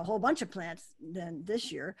 So I got a whole bunch of plants then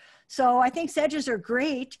this year. So I think sedges are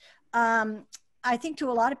great. I think to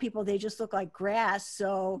a lot of people, they just look like grass.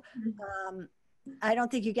 So I don't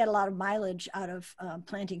think you get a lot of mileage out of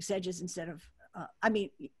planting sedges instead of, I mean,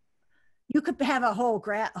 you could have a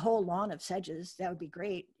whole lawn of sedges. That would be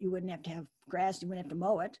great. You wouldn't have to have grass. You wouldn't have to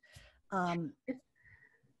mow it.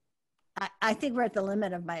 I think we're at the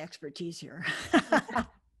limit of my expertise here.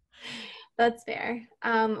 That's fair.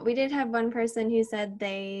 We did have one person who said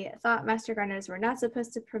they thought master gardeners were not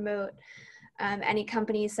supposed to promote any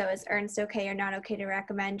companies. So is Ernst okay or not okay to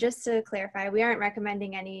recommend? Just to clarify, we aren't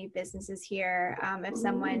recommending any businesses here. If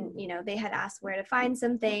someone, you know, they had asked where to find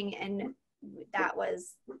something, and that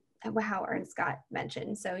was how Ernst got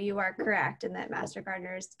mentioned. So you are correct in that master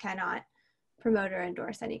gardeners cannot promote or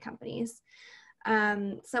endorse any companies.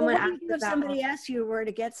 Someone asked if somebody asks you where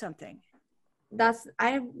to get something.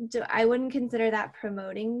 I wouldn't consider that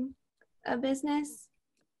promoting a business.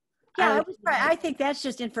 Yeah, I think that's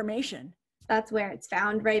just information. That's where it's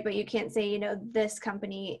found, right? But you can't say, you know, this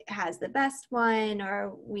company has the best one,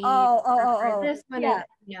 or we this one. Yeah.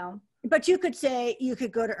 You know. But you could say, you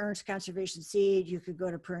could go to Ernst Conservation Seed, you could go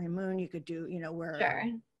to Prairie Moon, you could do, you know, where. Sure.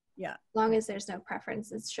 Yeah. As long as there's no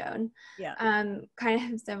preferences shown. Yeah.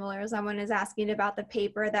 Kind of similar. Someone is asking about the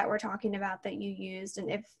paper that we're talking about that you used,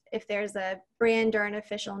 and if there's a brand or an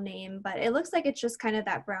official name, but it looks like it's just kind of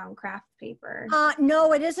that brown craft paper.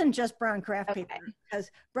 No, it isn't just brown craft paper,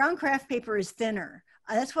 because brown craft paper is thinner.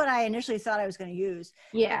 That's what I initially thought I was going to use.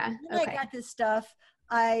 Yeah. Then Okay. I got this stuff.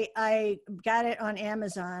 I got it on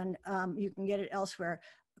Amazon. You can get it elsewhere,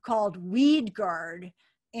 called Weed Guard.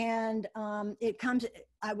 And it comes,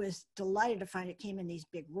 I was delighted to find it came in these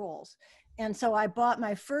big rolls. And so I bought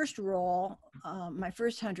my first roll, my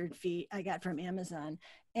first 100 feet I got from Amazon.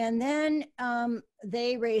 And then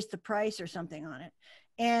they raised the price or something on it.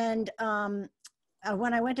 And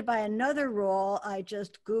when I went to buy another roll, I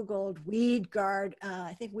just Googled Weed Guard.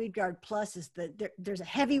 I think Weed Guard Plus is there's a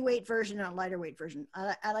heavyweight version and a lighter weight version.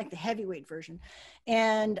 I like the heavyweight version.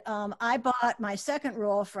 And I bought my second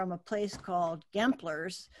roll from a place called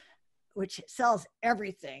Gempler's, which sells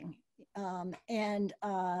everything. The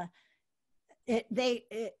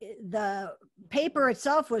paper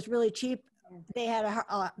itself was really cheap. They had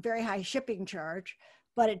a very high shipping charge,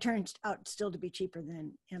 but it turns out still to be cheaper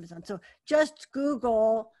than Amazon. So just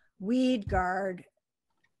Google Weed Guard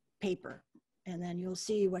paper, and then you'll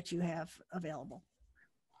see what you have available.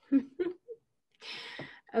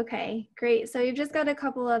 Okay, great. So you've just got a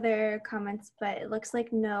couple other comments, but it looks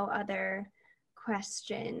like no other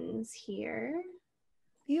questions here.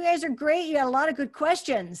 You guys are great. You got a lot of good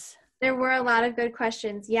questions. There were a lot of good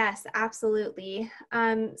questions. Yes, absolutely.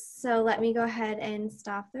 So let me go ahead and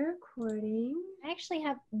stop the recording. I actually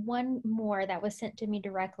have one more that was sent to me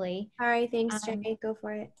directly. All right, thanks, Jay. Go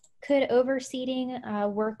for it. Could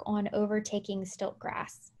overseeding work on overtaking stilt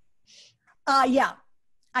grass? Yeah,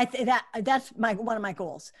 that's one of my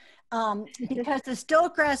goals. Because the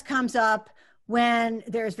stilt grass comes up when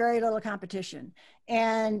there's very little competition.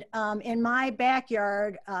 And in my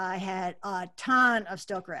backyard, I had a ton of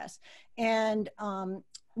stilt grass, and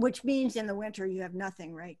which means in the winter you have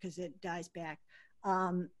nothing, right? Because it dies back.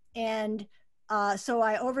 So I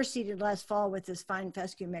overseeded last fall with this fine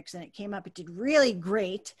fescue mix, and it came up. It did really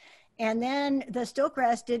great. And then the stilt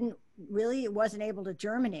grass wasn't able to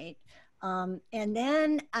germinate. And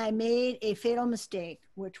then I made a fatal mistake,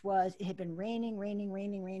 which was it had been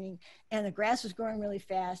raining, and the grass was growing really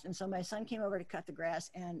fast. And so my son came over to cut the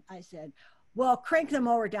grass, and I said, well, crank the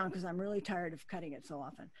mower down because I'm really tired of cutting it so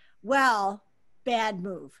often. Well, bad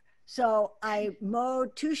move. So I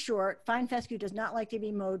mowed too short. Fine fescue does not like to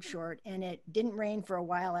be mowed short, and it didn't rain for a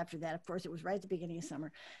while after that. Of course, it was right at the beginning of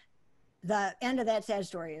summer. The end of that sad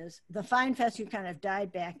story is the fine fescue kind of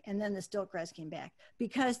died back, and then the stilt grass came back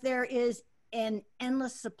because there is an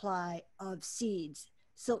endless supply of seeds,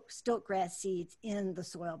 stilt grass seeds in the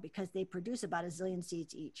soil, because they produce about 1 zillion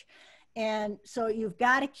seeds each. And so you've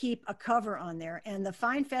got to keep a cover on there. And the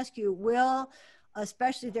fine fescue will,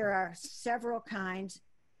 especially, there are several kinds.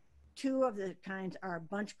 2 of the kinds are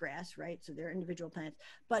bunch grass, right? So they're individual plants.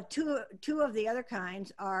 But two of the other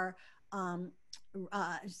kinds are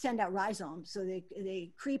send out rhizomes, so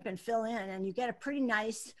they creep and fill in, and you get a pretty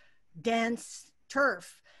nice dense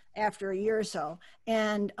turf after a year or so.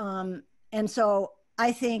 And so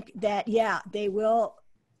I think that, yeah, they will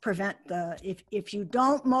prevent if you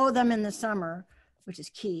don't mow them in the summer, which is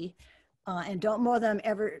key, and don't mow them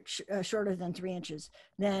ever shorter than 3 inches,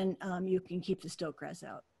 then you can keep the stilt grass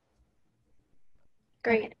out.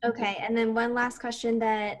 Great. Okay. And then one last question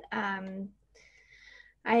that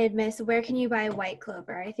I had missed. Where can you buy white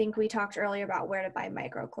clover? I think we talked earlier about where to buy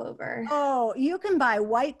micro clover. Oh, you can buy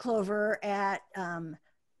white clover at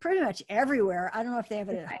pretty much everywhere. I don't know if they have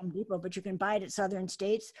it at Home Depot, but you can buy it at Southern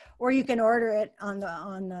States, or you can order it on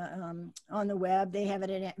the web. They have it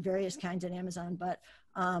in various kinds at Amazon. But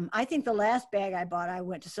I think the last bag I bought, I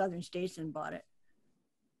went to Southern States and bought it.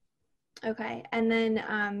 Okay. And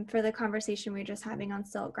then for the conversation we were just having on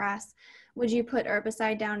stilt grass, would you put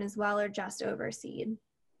herbicide down as well, or just overseed?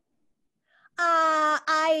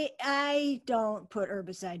 I don't put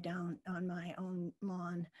herbicide down on my own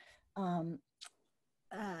lawn,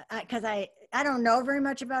 because I don't know very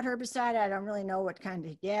much about herbicide. I don't really know what kind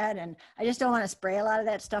to get, and I just don't want to spray a lot of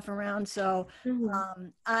that stuff around. So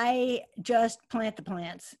I just plant the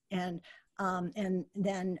plants and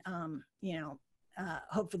then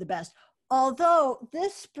hope for the best. Although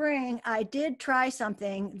this spring I did try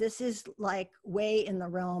something. This is like way in the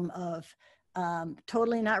realm of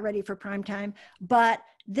totally not ready for prime time, but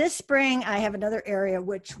this spring I have another area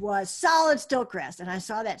which was solid stilt grass, and I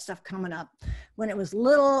saw that stuff coming up when it was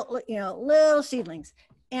little seedlings.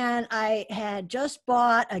 And I had just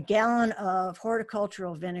bought a gallon of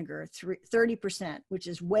horticultural vinegar, 30%, which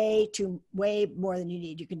is way more than you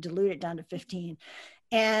need. You can dilute it down to 15.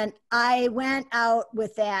 And I went out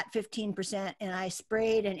with that 15% and I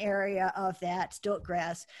sprayed an area of that stilt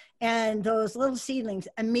grass, and those little seedlings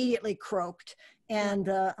immediately croaked. And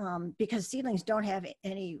because seedlings don't have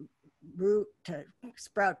any root to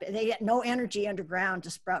sprout. They get no energy underground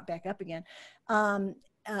to sprout back up again.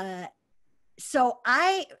 So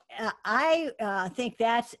I think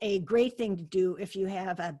that's a great thing to do if you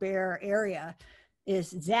have a bare area, is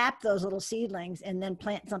zap those little seedlings and then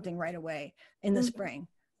plant something right away in the spring.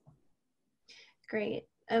 Great.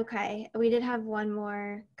 Okay. We did have one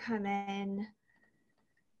more come in.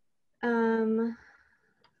 Where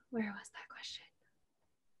was that question?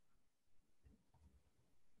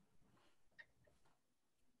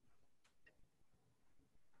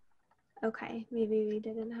 Okay, maybe we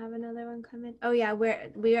didn't have another one come in. Oh yeah,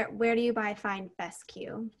 where do you buy fine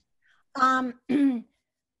fescue? Well,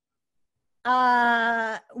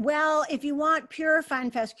 if you want pure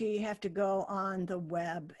fine fescue, you have to go on the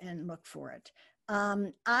web and look for it.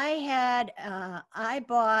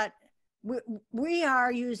 We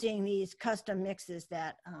are using these custom mixes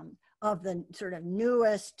that of the sort of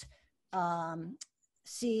newest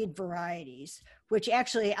seed varieties, which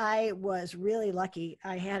actually I was really lucky.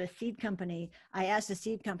 I had a seed company. I asked the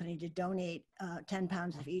seed company to donate 10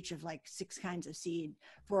 pounds of each of like 6 kinds of seed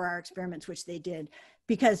for our experiments, which they did,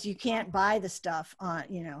 because you can't buy the stuff on,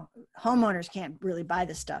 homeowners can't really buy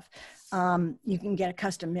the stuff. You can get a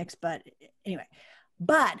custom mix, but anyway,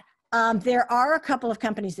 there are a couple of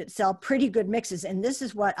companies that sell pretty good mixes, and this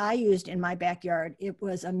is what I used in my backyard. It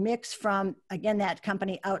was a mix from, again, that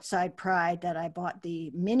company Outside Pride that I bought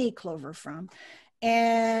the mini clover from.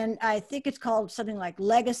 And I think it's called something like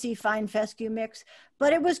Legacy Fine Fescue Mix,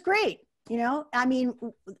 but it was great. I mean,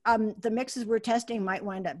 the mixes we're testing might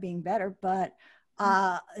wind up being better, but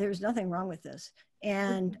there's nothing wrong with this.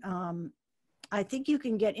 And I think you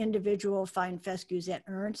can get individual fine fescues at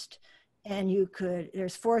Ernst. And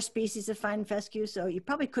there's 4 species of fine fescue, so you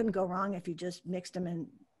probably couldn't go wrong if you just mixed them in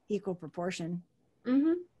equal proportion.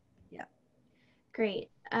 Mm-hmm. Yeah.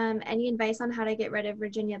 Great. Any advice on how to get rid of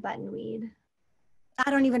Virginia buttonweed?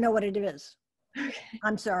 I don't even know what it is. Okay.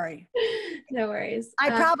 I'm sorry. No worries.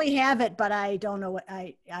 I probably have it, but I don't know what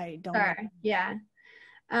I don't know. Yeah.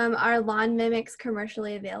 Are lawn mimics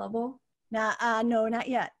commercially available? No, not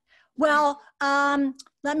yet. Well,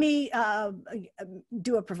 let me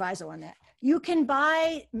do a proviso on that. You can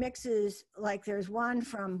buy mixes, like there's one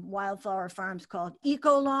from Wildflower Farms called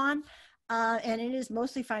Eco Lawn, and it is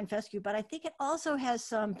mostly fine fescue, but I think it also has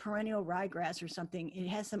some perennial ryegrass or something. It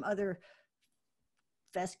has some other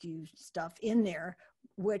fescue stuff in there,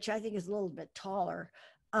 which I think is a little bit taller,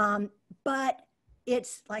 but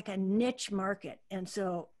it's like a niche market. And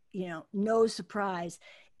so, no surprise,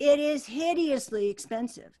 it is hideously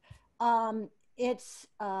expensive. It's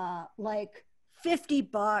like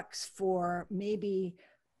 $50 for maybe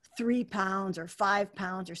 3 pounds or 5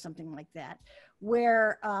 pounds or something like that,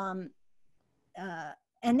 where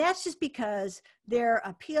and that's just because they're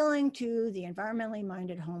appealing to the environmentally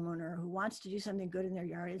minded homeowner who wants to do something good in their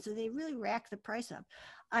yard, and so they really rack the price up.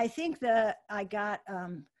 I think that I got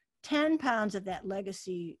 10 pounds of that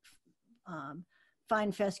Legacy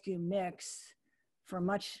fine fescue mix for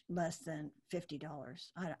much less than $50.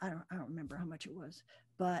 I don't remember how much it was,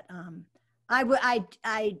 but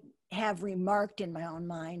I have remarked in my own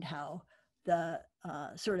mind how the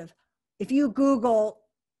sort of, if you Google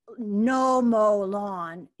no mow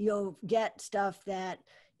lawn, you'll get stuff that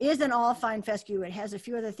isn't all fine fescue. It has a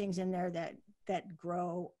few other things in there that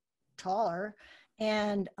grow taller,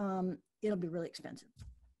 and it'll be really expensive.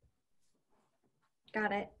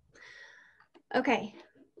 Got it. Okay.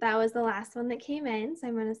 That was the last one that came in, so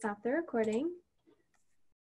I'm going to stop the recording.